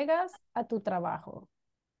cuando llegas a tu trabajo?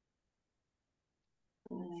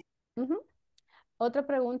 Otra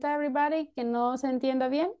pregunta, everybody, que no se entienda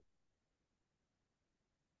bien.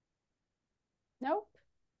 No.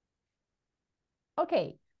 Ok,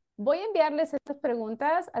 voy a enviarles estas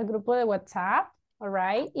preguntas al grupo de WhatsApp, all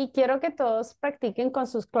right? Y quiero que todos practiquen con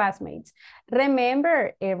sus classmates.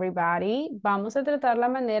 Remember, everybody, vamos a tratar la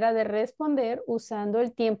manera de responder usando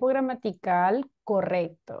el tiempo gramatical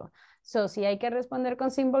correcto. So, si hay que responder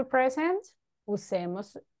con simple present,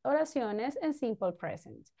 usemos oraciones en simple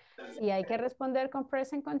present. Si hay que responder con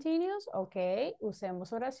present continuous, ok,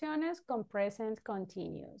 usemos oraciones con present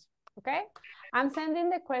continuous. Okay, I'm sending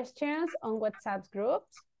the questions on WhatsApp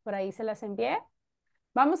groups. Por ahí se las envié.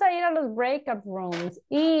 Vamos a ir a los breakup rooms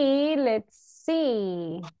y let's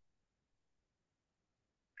see.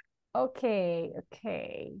 Okay.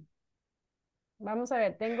 Vamos a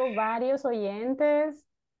ver, tengo varios oyentes,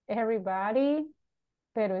 everybody,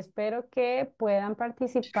 pero espero que puedan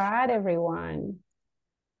participar, everyone.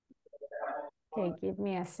 Okay, give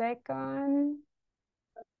me a second.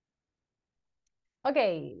 Ok,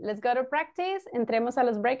 let's go to practice. Entremos a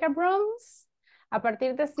los breakup rooms. A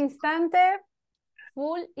partir de este instante,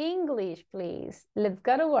 full English, please. Let's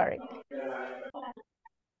go to work.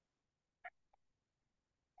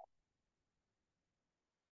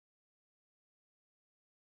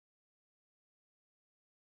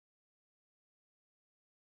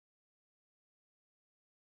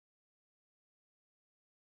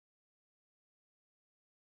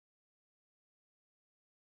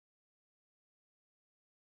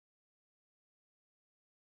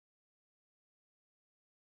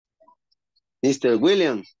 Mr.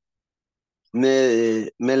 William,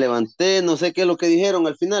 me levanté, no sé qué es lo que dijeron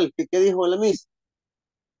al final. ¿Qué dijo la Miss?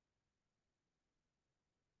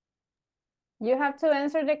 You have to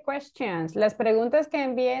answer the questions. Las preguntas que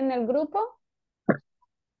envié en el grupo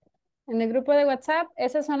de WhatsApp,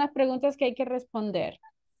 esas son las preguntas que hay que responder.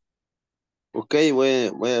 Ok,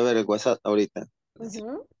 voy a ver el WhatsApp ahorita.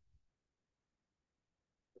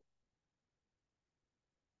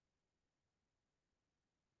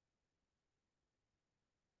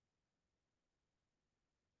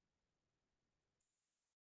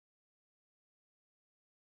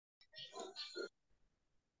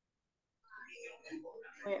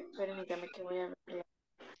 Permítame que voy a ver.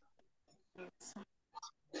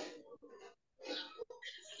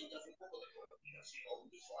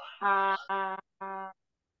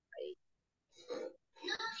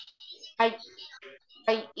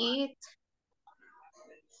 I eat.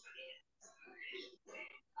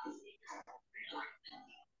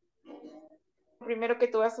 Lo primero que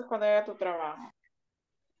tú haces cuando llegas a tu trabajo.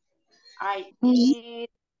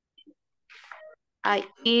 I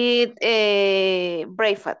eat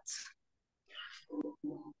breakfast.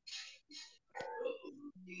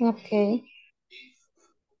 Okay.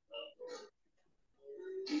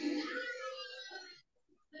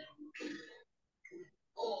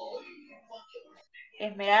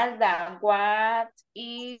 Esmeralda, what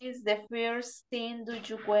is the first thing do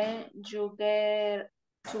you when you get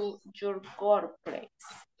to your workplace?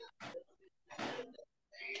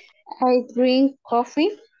 I drink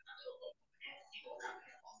coffee.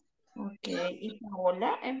 Okay. ¿Y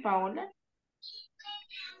Paola? ¿En Paola?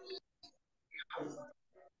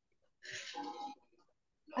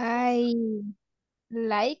 I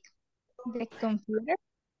like the computer.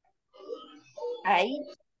 I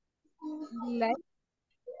Like.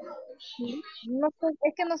 No sé,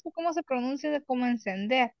 es que no sé cómo se pronuncia de cómo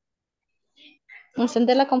encender.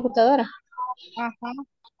 Encender la computadora. Ajá.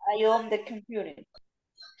 I own the computer.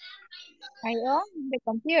 I own the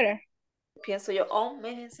computer. Pienso yo, on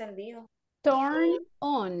es encendido. Turn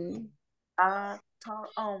on. Turn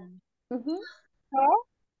on. Turn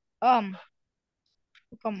on.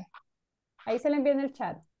 cómo? Ahí se le envía en el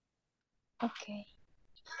chat. Ok.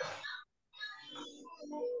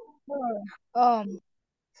 Um,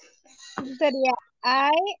 eso sería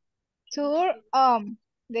I tour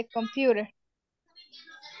the computer.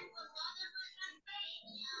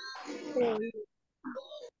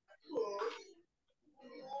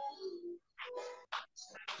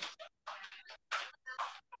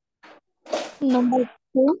 Number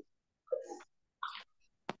 2.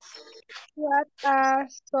 What are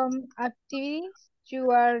some activities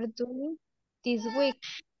you are doing this week?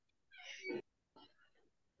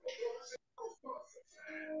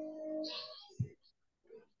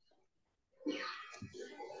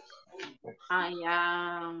 I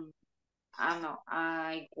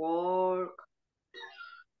work,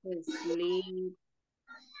 sleep,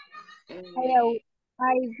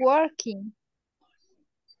 I working.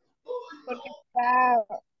 Porque está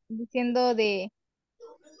diciendo del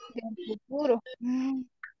futuro.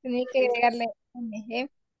 Tenía que agregarle un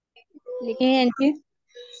ejemplo.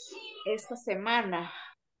 esta semana.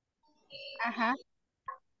 Ajá.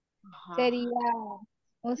 Ajá. Sería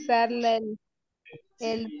usarle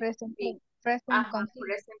el present continuous.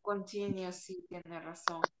 Present continuous, sí, tiene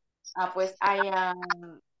razón. Pues I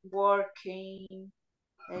am working,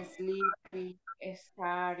 sleeping,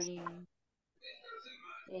 studying,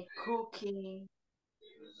 cooking.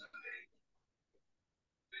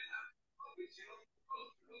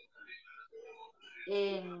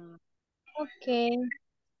 Okay.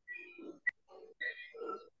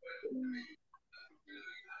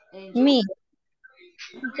 Me.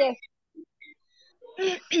 Yes.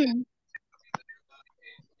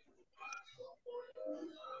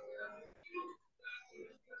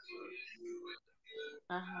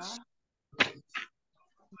 Ajá.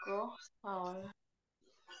 Go, Paola.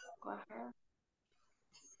 Go ahead.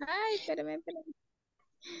 Ay, espérame.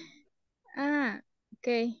 Ok.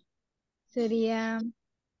 Sería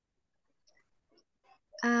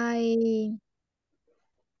I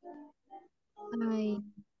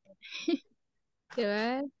 ¿qué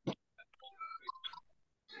va?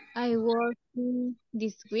 I working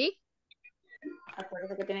this week.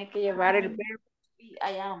 Acuérdate que tiene que llevar el verbo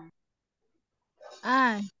I am.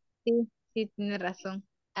 Sí, tiene razón.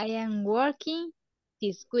 I am working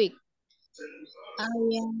this week. I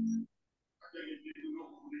am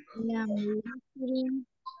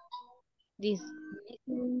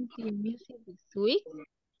listening to music this week.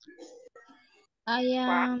 I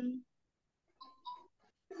am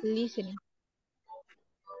listening.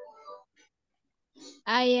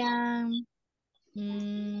 I am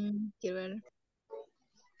quiero ver.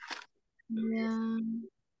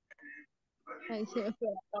 Ahí se me fue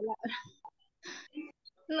la palabra.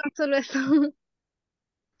 No, solo eso.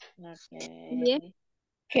 Okay. Bien.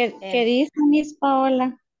 ¿Qué dice Miss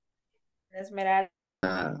Paola? Esmeralda.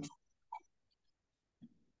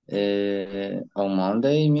 On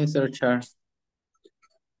Monday, Mr. Char.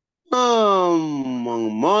 On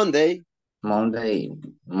Monday Morning.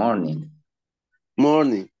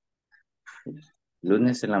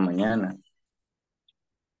 Lunes en la mañana.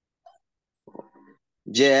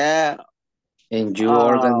 Yeah. And you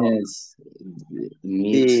organize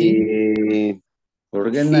meeting.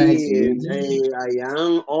 Organize meeting. I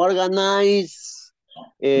am organize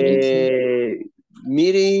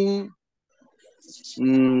meeting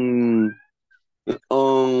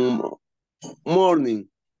on morning.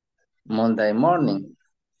 Monday morning.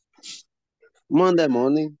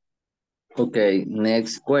 Okay,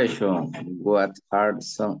 next question. What are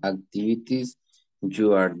some activities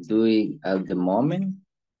you are doing at the moment?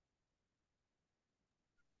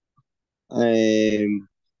 I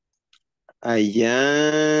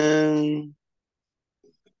am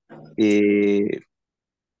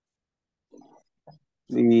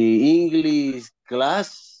English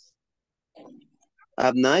class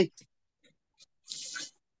at night.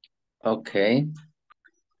 Okay.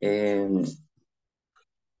 Can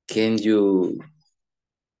you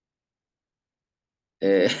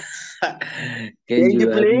Can you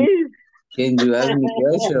please? Can you ask me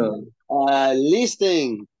question?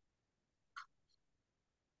 Listen.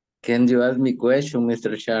 Can you ask me question,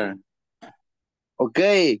 Mr. Char?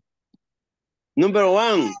 Okay. Number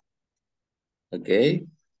 1. Okay.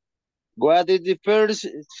 What is the first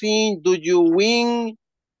thing do you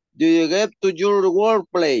get to your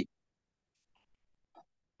workplace?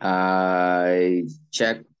 I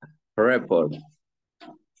check report.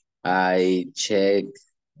 I check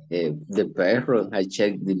the payroll. I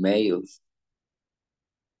check the mails.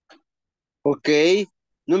 Okay.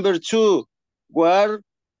 Number 2. What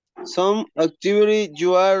some activity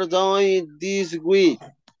you are doing this week?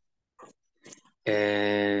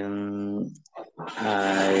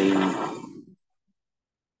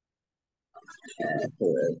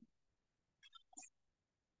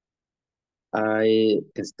 I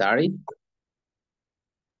studied.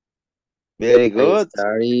 Very I good.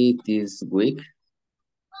 studied this week.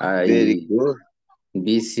 Very I good.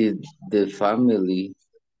 visit the family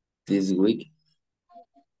this week.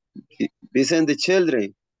 Listen the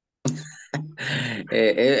children.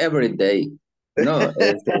 Every day. No,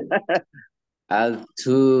 all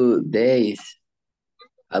 2 days.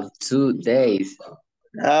 All 2 days.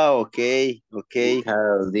 Okay. Okay.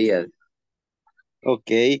 Cada día.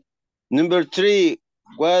 Okay. Number 3.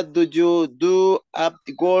 What do you do at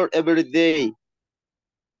work every day?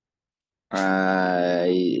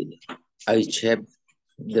 I check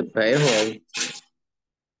the payroll.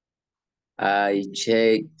 I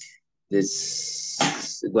check this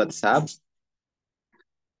WhatsApp.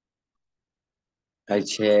 I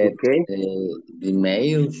check Okay. the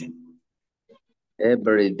mails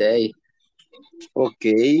every day.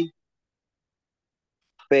 Okay.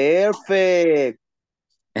 Perfect.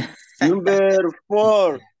 Number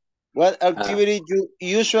 4. What activity you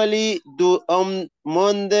usually do on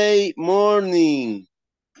Monday morning?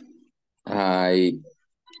 I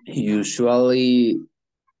usually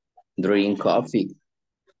drink coffee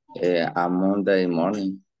on Monday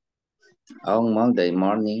morning. On Monday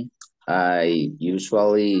morning, I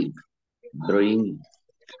usually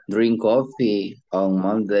drink coffee on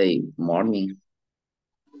Monday morning.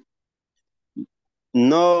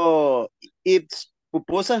 No, it's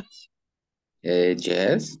pupusa.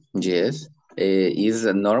 Yes. Is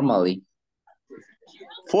normally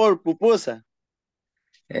 4 pupusa.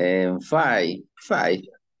 5.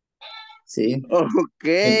 Sí, pupusas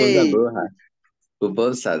Okay. brujas.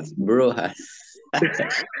 Pupusas brujas.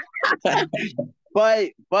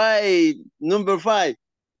 5. Number 5.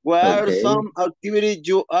 What are Okay. some activities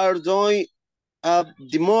you are doing at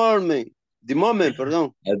the moment? The moment,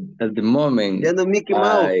 perdón. At the moment, Ya no Mickey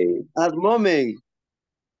Mouse. At moment.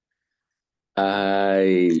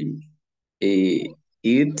 I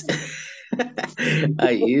eat.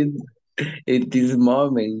 I eat at this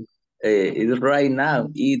moment. It's right now.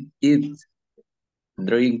 Eat.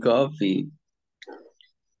 Drink coffee.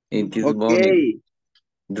 In this moment. Okay.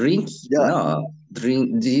 Drink? Yeah. No.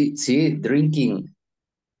 Drink. See, drinking.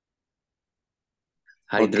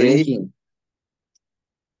 I Okay. drinking.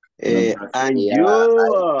 And I am you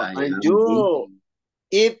drinking.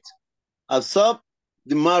 eat a soup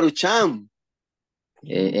the maruchan.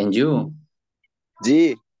 And you?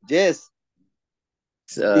 Yes.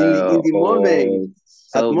 In the moment.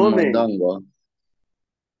 At So moment. mondongo.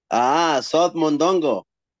 South mondongo.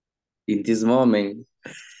 In this moment.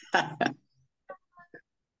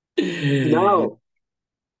 Now.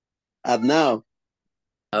 At now.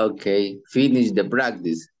 Okay, finish the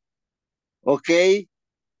practice. Okay.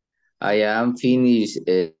 I am finished.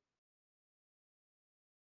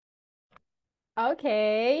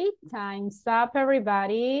 Okay, time's up,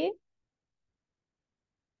 everybody.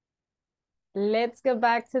 Let's go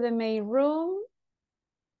back to the main room.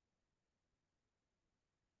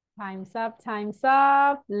 Time's up.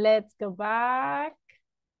 Let's go back.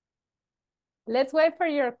 Let's wait for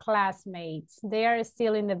your classmates. They are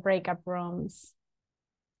still in the breakup rooms.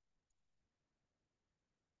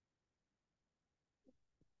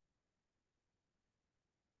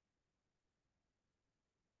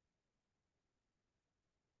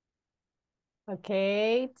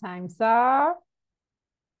 Okay, time's up.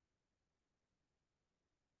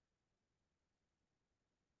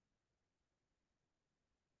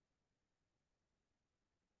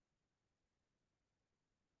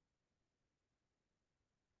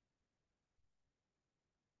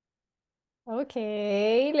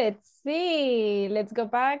 Okay, let's see. Let's go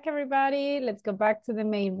back, everybody. Let's go back to the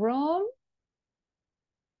main room.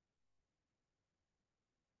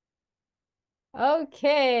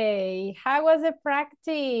 Okay, how was the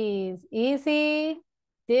practice? Easy?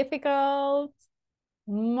 Difficult?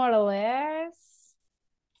 More or less?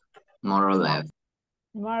 More or less.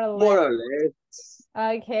 More or More less. or less.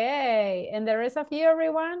 Okay, and the rest of you,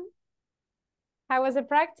 everyone? How was the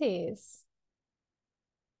practice?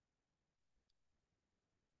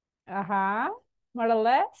 Ajá, more or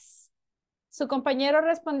less. ¿Su compañero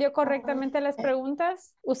respondió correctamente a las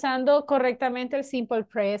preguntas usando correctamente el simple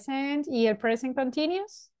present y el present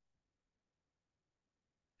continuous?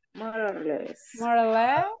 More or less. More or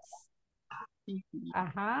less.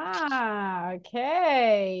 Ajá,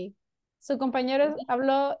 ok. ¿Su compañero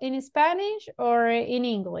habló en Spanish or in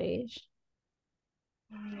English?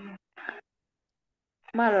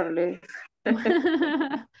 More or less.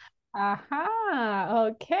 Ajá,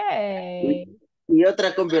 ok. Y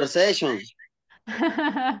otra conversation.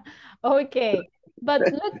 Okay, but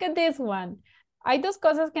look at this one. Hay dos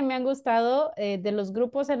cosas que me han gustado de los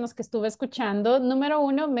grupos en los que estuve escuchando. Número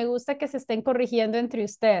uno, me gusta que se estén corrigiendo entre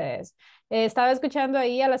ustedes. Estaba escuchando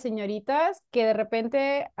ahí a las señoritas que de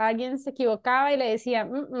repente alguien se equivocaba y le decía,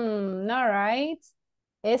 no, right?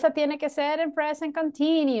 Esa tiene que ser en present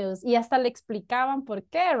continuous. Y hasta le explicaban por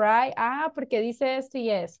qué, right? Ah, porque dice esto y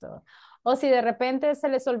esto. O si de repente se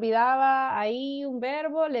les olvidaba ahí un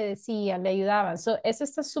verbo, le decían, le ayudaban. So, eso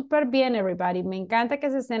está súper bien, everybody. Me encanta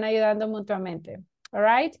que se estén ayudando mutuamente. All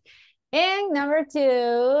right. And number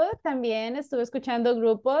two, también estuve escuchando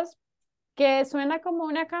grupos que suena como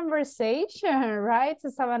una conversation, right? Se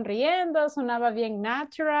estaban riendo, sonaba bien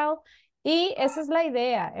natural. Y esa es la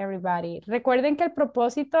idea, everybody. Recuerden que el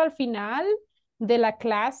propósito al final de la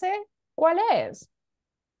clase, ¿cuál es?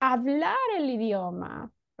 Hablar el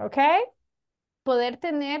idioma, ¿ok? Poder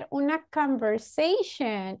tener una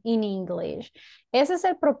conversation in English. Ese es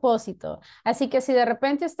el propósito. Así que si de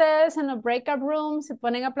repente ustedes en el breakout room se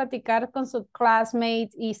ponen a platicar con sus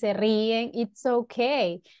classmates y se ríen, it's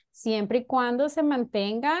okay, siempre y cuando se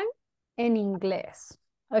mantengan en inglés,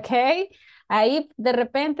 ¿ok? Ahí de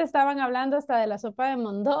repente estaban hablando hasta de la sopa de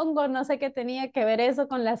mondongo, no sé qué tenía que ver eso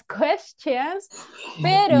con las questions,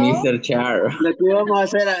 pero... Mr. Char. Lo que íbamos a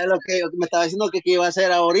hacer, lo que me estaba diciendo que iba a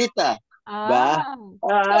hacer ahorita, ¿va?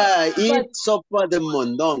 So, Y but sopa de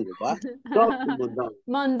mondongo, ¿va? Sopa de mondongo.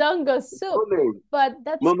 mondongo soup, Come, but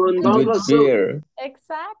that's mondongo Good good. soup. beer.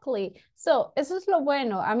 Exactly. So, eso es lo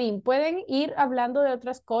bueno. I mean, pueden ir hablando de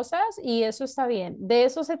otras cosas y eso está bien. De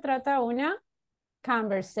eso se trata una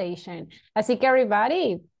conversation. Así que,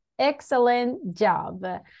 everybody, excellent job.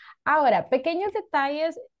 Ahora, pequeños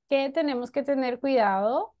detalles que tenemos que tener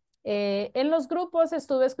cuidado. En los grupos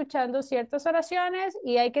estuve escuchando ciertas oraciones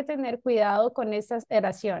y hay que tener cuidado con esas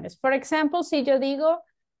oraciones. Por ejemplo, si yo digo,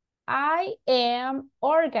 I am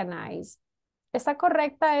organized. ¿Está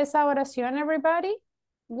correcta esa oración, everybody?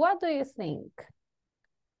 What do you think?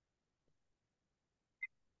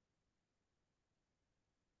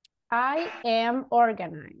 I am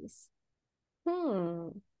organized.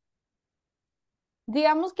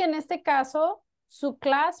 Digamos que en este caso, su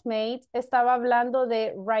classmate estaba hablando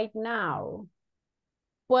de right now.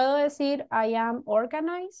 ¿Puedo decir I am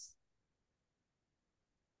organized?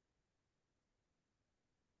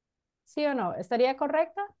 ¿Sí o no? ¿Estaría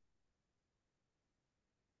correcta?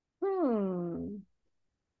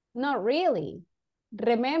 Not really.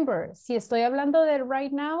 Remember, si estoy hablando de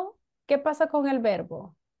right now, ¿qué pasa con el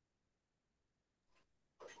verbo?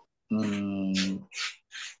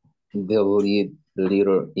 The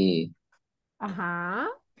letter E. Ajá.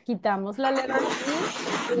 Quitamos la letra E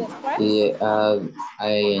y después. Y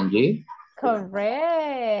ing.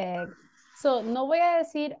 Correct. So, no voy a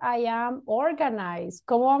decir I am organized.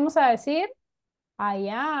 ¿Cómo vamos a decir? I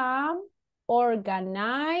am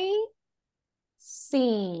organizing.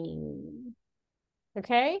 ¿Ok?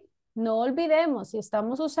 No olvidemos, si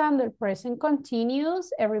estamos usando el present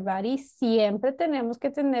continuous, everybody, siempre tenemos que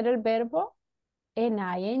tener el verbo en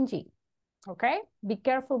ing. ¿Ok? Be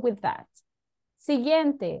careful with that.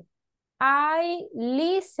 Siguiente. I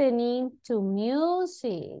listening to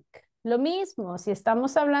music. Lo mismo, si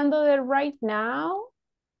estamos hablando de right now,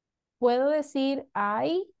 ¿puedo decir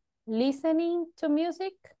I listening to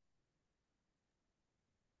music?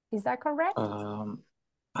 Is that correct?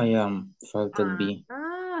 I am falta el B.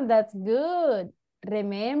 That's good.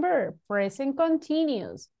 Remember, present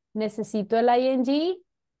continuous. Necesito el ing,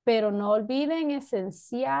 pero no olviden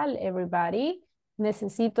esencial, everybody.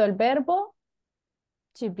 Necesito el verbo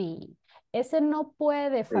to be. Ese no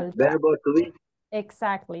puede El faltar. verbo to be.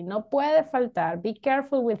 Exactly, no puede faltar. Be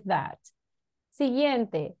careful with that.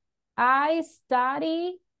 Siguiente. I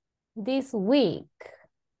study this week.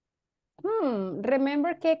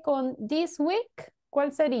 Remember que con this week,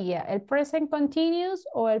 ¿cuál sería? ¿El present continuous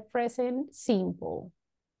o el present simple?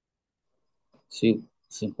 Sí,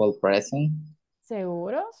 simple present.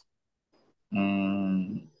 ¿Seguros?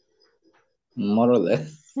 More or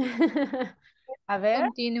less. A ver.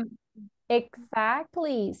 Continuo.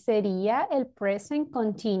 Exactly, sería el present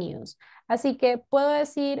continuous. Así que, ¿puedo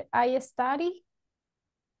decir I study?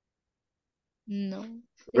 No.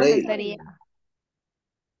 Right. Faltaría.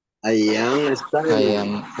 I am studying. I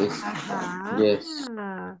am. Ajá. Yes.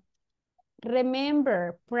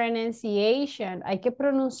 Remember, pronunciation. Hay que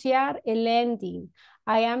pronunciar el ending.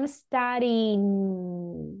 I am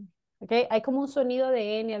studying. ¿Ok? Hay como un sonido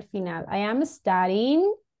de N al final. I am studying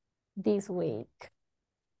this week.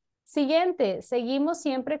 Siguiente, seguimos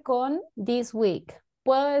siempre con this week.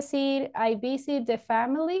 ¿Puedo decir I visit the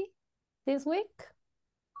family this week?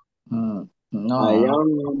 I No,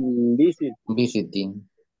 am visiting. visiting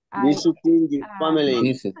the family.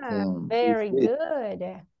 Visiting. Very Visit.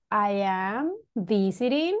 good. I am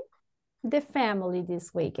visiting the family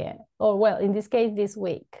this weekend. Or well, in this case, this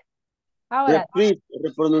week. Ahora, Repeat,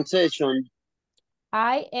 pronunciation,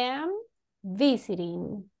 I am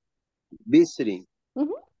visiting. visiting.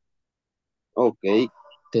 Ujú. Okay.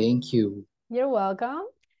 Thank you. You're welcome.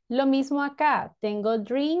 Lo mismo acá, tengo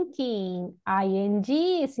drinking,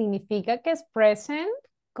 ing, significa que es present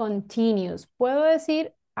continuous. ¿Puedo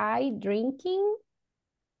decir I drinking?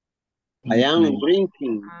 I am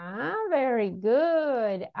drinking. Ah, very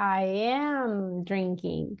good. I am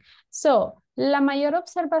drinking. So, la mayor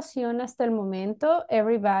observación hasta el momento,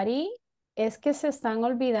 everybody, es que se están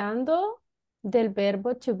olvidando del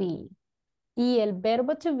verbo to be. Y el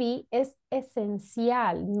verbo to be es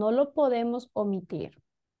esencial, no lo podemos omitir.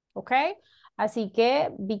 ¿Ok? Así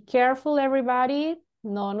que be careful, everybody.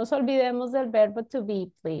 No nos olvidemos del verbo to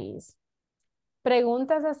be, please.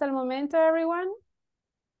 ¿Preguntas hasta el momento, everyone?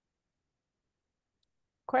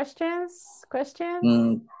 Questions?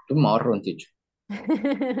 Questions? Tomorrow, teacher.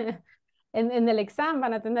 En el exam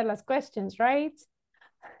van a tener las questions, right?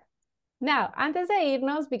 Now, antes de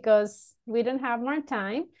irnos, because we don't have more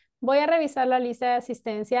time, voy a revisar la lista de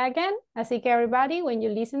asistencia again. Así que everybody, when you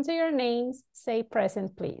listen to your names, say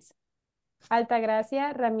present, please.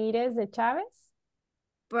 Altagracia Ramírez de Chávez.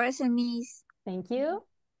 Present, Miss. Thank you.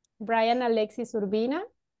 Brian Alexis Urbina.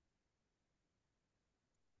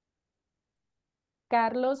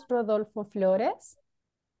 Carlos Rodolfo Flores.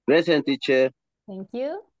 Present, teacher. Thank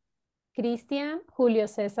you. Cristian Julio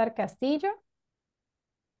César Castillo.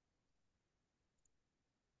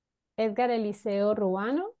 Edgar Eliseo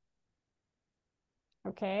Ruano.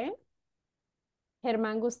 Ok.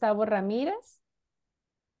 Germán Gustavo Ramírez.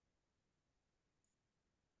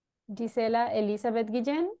 Gisela Elizabeth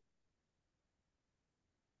Guillén.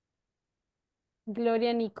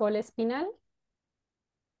 Gloria Nicole Espinal.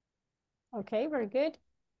 Okay, very good.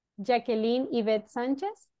 Jacqueline Yvette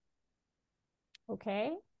Sánchez.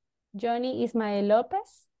 Okay. Johnny Ismael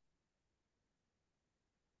López.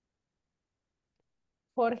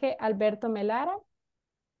 Jorge Alberto Melara.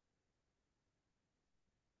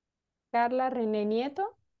 Carla René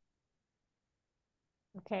Nieto.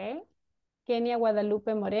 Okay. Kenia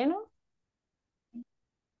Guadalupe Moreno.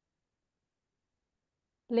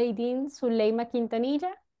 Leidín Zuleima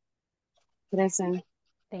Quintanilla. Present.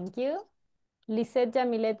 Thank you. Lisette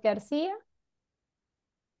Yamilet García.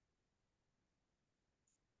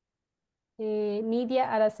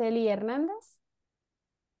 Nidia Araceli Hernández.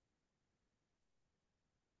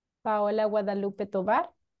 Paola Guadalupe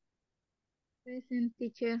Tobar. Present,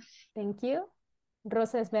 teacher. Thank you.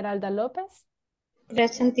 Rosa Esmeralda López.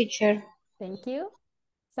 Present, teacher. Thank you.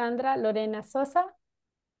 Sandra Lorena Sosa.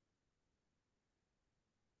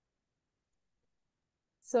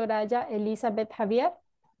 Soraya Elizabeth Javier.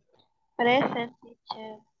 Present,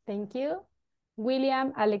 teacher. Thank you.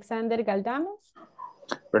 William Alexander Galdamos.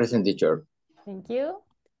 Present, teacher. Thank you.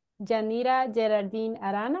 Yanira Gerardine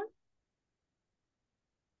Arana.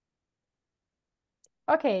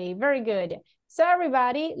 Okay, very good. So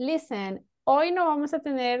everybody, listen. Hoy no vamos a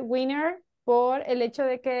tener winner por el hecho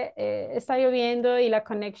de que está lloviendo y la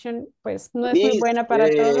connection pues no es muy Miss, buena para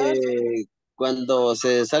todos. cuando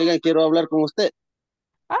se salgan quiero hablar con usted.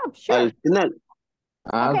 Oh, sure. Al final.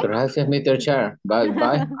 Okay. Gracias, Mr. Chair. Bye,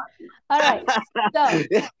 bye. All right.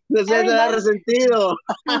 So, No se da everybody... resentido.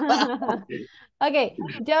 Okay,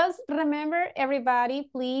 just remember everybody,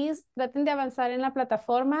 please, traten de avanzar en la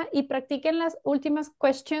plataforma y practiquen las últimas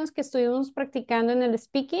questions que estuvimos practicando en el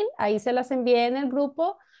speaking. Ahí se las envié en el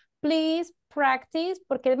grupo. Please practice,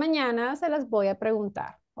 porque mañana se las voy a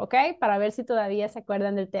preguntar, ¿ok? Para ver si todavía se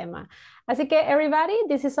acuerdan del tema. Así que, everybody,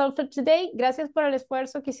 this is all for today. Gracias por el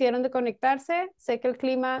esfuerzo que hicieron de conectarse. Sé que el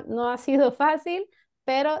clima no ha sido fácil,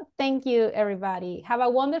 pero thank you, everybody. Have a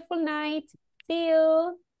wonderful night. See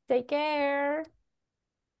you. Take care.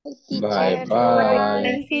 Bye,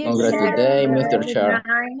 bye. See you Congrats today, Mr. tomorrow. Chair.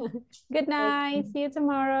 Good night. See you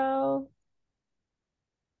tomorrow.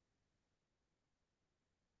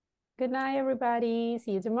 Good night, everybody.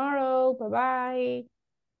 See you tomorrow. Bye-bye.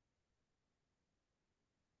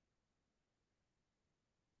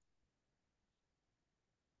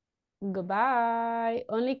 Goodbye.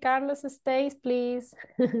 Only Carlos stays, please.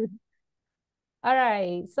 All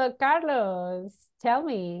right. So, Carlos, tell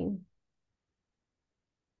me.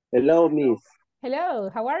 Hello, Miss. Hello,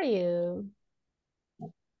 how are you?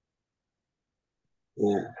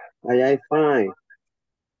 Yeah, I fine.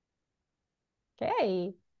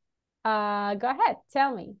 Okay. Go ahead.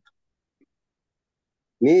 Tell me.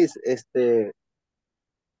 Miss,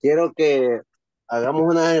 quiero que hagamos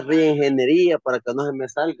una reingeniería para que no se me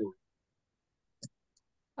salgan.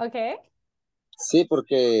 Ok. Sí,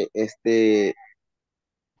 porque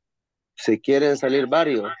se quieren salir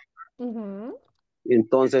varios. Ujú.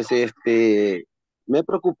 Entonces, me he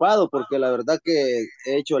preocupado porque la verdad que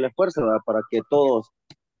he hecho el esfuerzo, ¿verdad? Para que todos,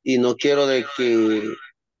 y no quiero de que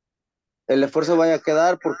el esfuerzo vaya a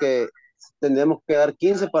quedar porque tendremos que dar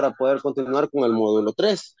 15 para poder continuar con el módulo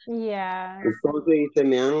 3. Yes. Entonces,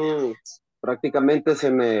 prácticamente se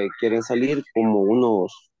me quieren salir como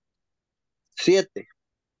unos 7,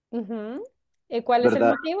 Ujú. ¿Y cuál es el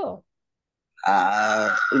 ¿verdad? motivo?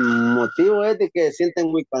 El motivo es de que se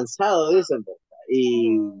sienten muy cansados, dicen, ¿verdad?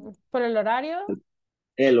 Y ¿Por el horario?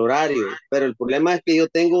 el horario, pero el problema es que yo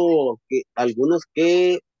tengo algunos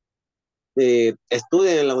que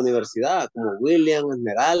estudian en la universidad, como William,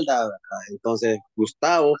 Esmeralda, ¿verdad? Entonces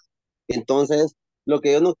Gustavo. Entonces, lo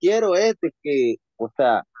que yo no quiero es de que, o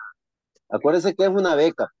sea, acuérdense que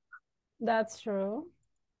That's true.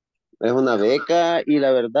 es una beca y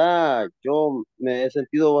la verdad yo me he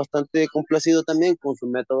sentido bastante complacido también con su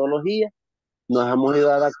metodología. Nos hemos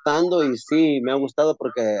ido adaptando y sí, me ha gustado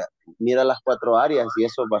porque mira las 4 áreas y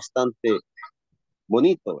eso es bastante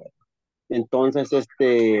bonito, ¿verdad? Entonces,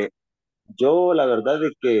 yo la verdad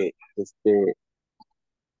es que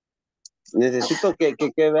necesito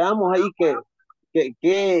que veamos ahí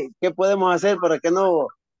qué podemos hacer para que no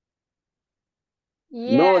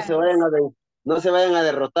se vayan Yes. no se vayan a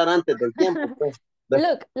derrotar antes del tiempo, pues.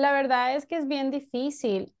 Look, la verdad es que es bien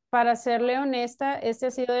difícil. Para serle honesta, este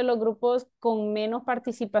ha sido de los grupos con menos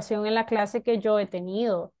participación en la clase que yo he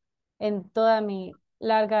tenido en toda mi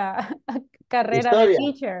larga carrera de Historia.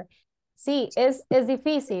 teacher. Sí, es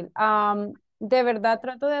difícil. De verdad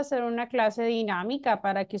trato de hacer una clase dinámica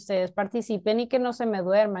para que ustedes participen y que no se me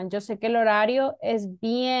duerman. Yo sé que el horario es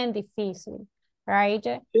bien difícil, right?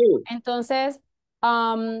 Sí. Entonces,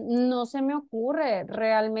 no se me ocurre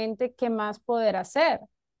realmente qué más poder hacer,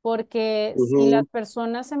 porque si las Ujú.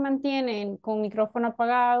 personas se mantienen con micrófono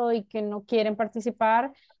apagado y que no quieren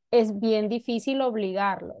participar, es bien difícil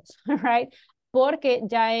obligarlos, right? Porque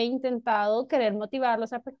ya he intentado querer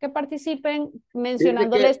motivarlos a que participen Fíjate que,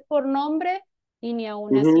 mencionándoles por nombre y ni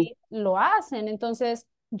aún ujú, así lo hacen. Entonces,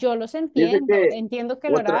 yo los fíjate entiendo, que entiendo que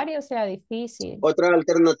el otra, horario sea difícil. otra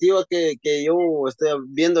alternativa que yo estoy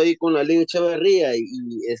viendo ahí con la Liga Echeverría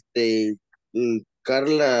y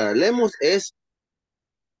Carla Lemos es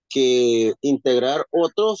que integrar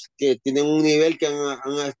otros que tienen un nivel que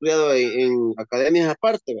han estudiado en academias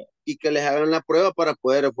aparte, ¿verdad? Y que les hagan la prueba para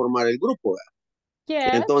poder formar el grupo, ¿verdad?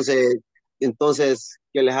 Yes. Entonces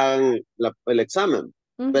que les hagan el examen.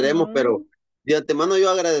 Esperemos, pero Ujú. de antemano yo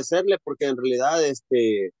agradecerle porque en realidad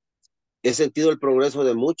he sentido el progreso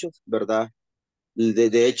de muchos, ¿verdad?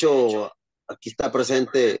 De hecho, aquí está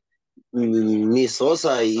presente mi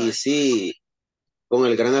Sosa y sí, con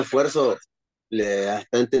el gran esfuerzo le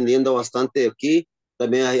está entendiendo bastante aquí.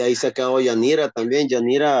 También ahí se ha quedado Yanira también.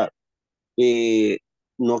 Yanira eh,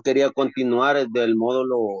 no quería continuar del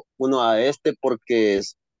módulo 1 a porque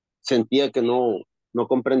sentía que no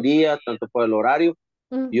comprendía tanto por el horario.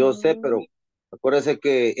 Yo sé, pero Ujú. acuérdese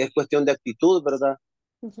que es cuestión de actitud, ¿verdad?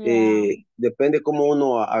 Yeah. Depende cómo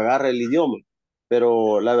uno agarra el idioma.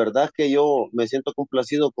 Pero la verdad es que yo me siento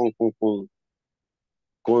complacido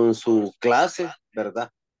con su clase, ¿verdad?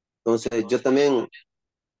 Entonces yo también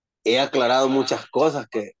he aclarado muchas cosas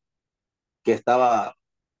que estaba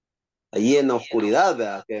allí en la oscuridad,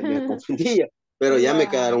 ¿verdad? Que me confundía, pero ya me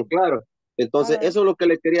Yeah. quedaron claros. Entonces, Alright. eso es lo que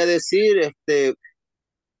le quería decir.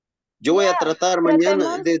 Yo voy a Yeah, tratar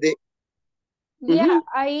mañana tratemos, ya, ujú,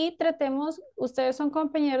 ahí tratemos, ustedes son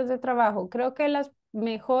compañeros de trabajo, creo que las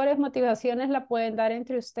mejores motivaciones la pueden dar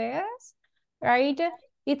entre ustedes, right?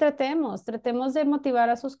 Y tratemos de motivar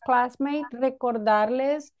a sus classmates,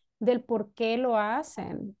 recordarles del por qué lo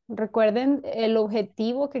hacen, recuerden el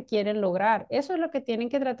objetivo que quieren lograr, eso es lo que tienen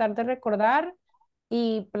que tratar de recordar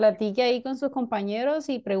y platique ahí con sus compañeros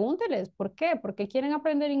y pregúnteles por qué quieren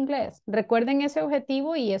aprender inglés. Recuerden ese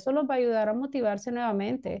objetivo y eso los va a ayudar a motivarse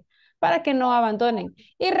nuevamente para que no abandonen.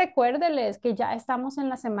 Y recuérdeles que ya estamos en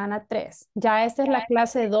la semana 3, ya esta es la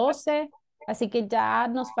clase 12, así que ya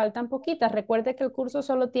nos faltan poquitas. Recuerde que el curso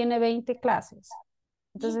solo tiene 20 clases,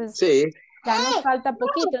 entonces sí, ya nos falta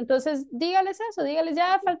poquito. Entonces dígales eso, dígales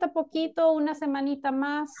ya falta poquito, una semanita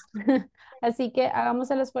más. Así que hagamos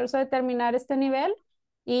el esfuerzo de terminar este nivel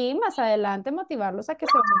y más adelante motivarlos a que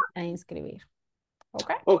se vayan a inscribir.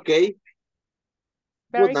 ¿Ok? ok, good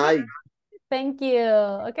Very good. night. Thank you.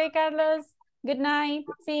 Okay, Carlos. Good night.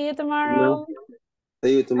 See you No, tomorrow.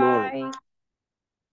 see you tomorrow. Bye.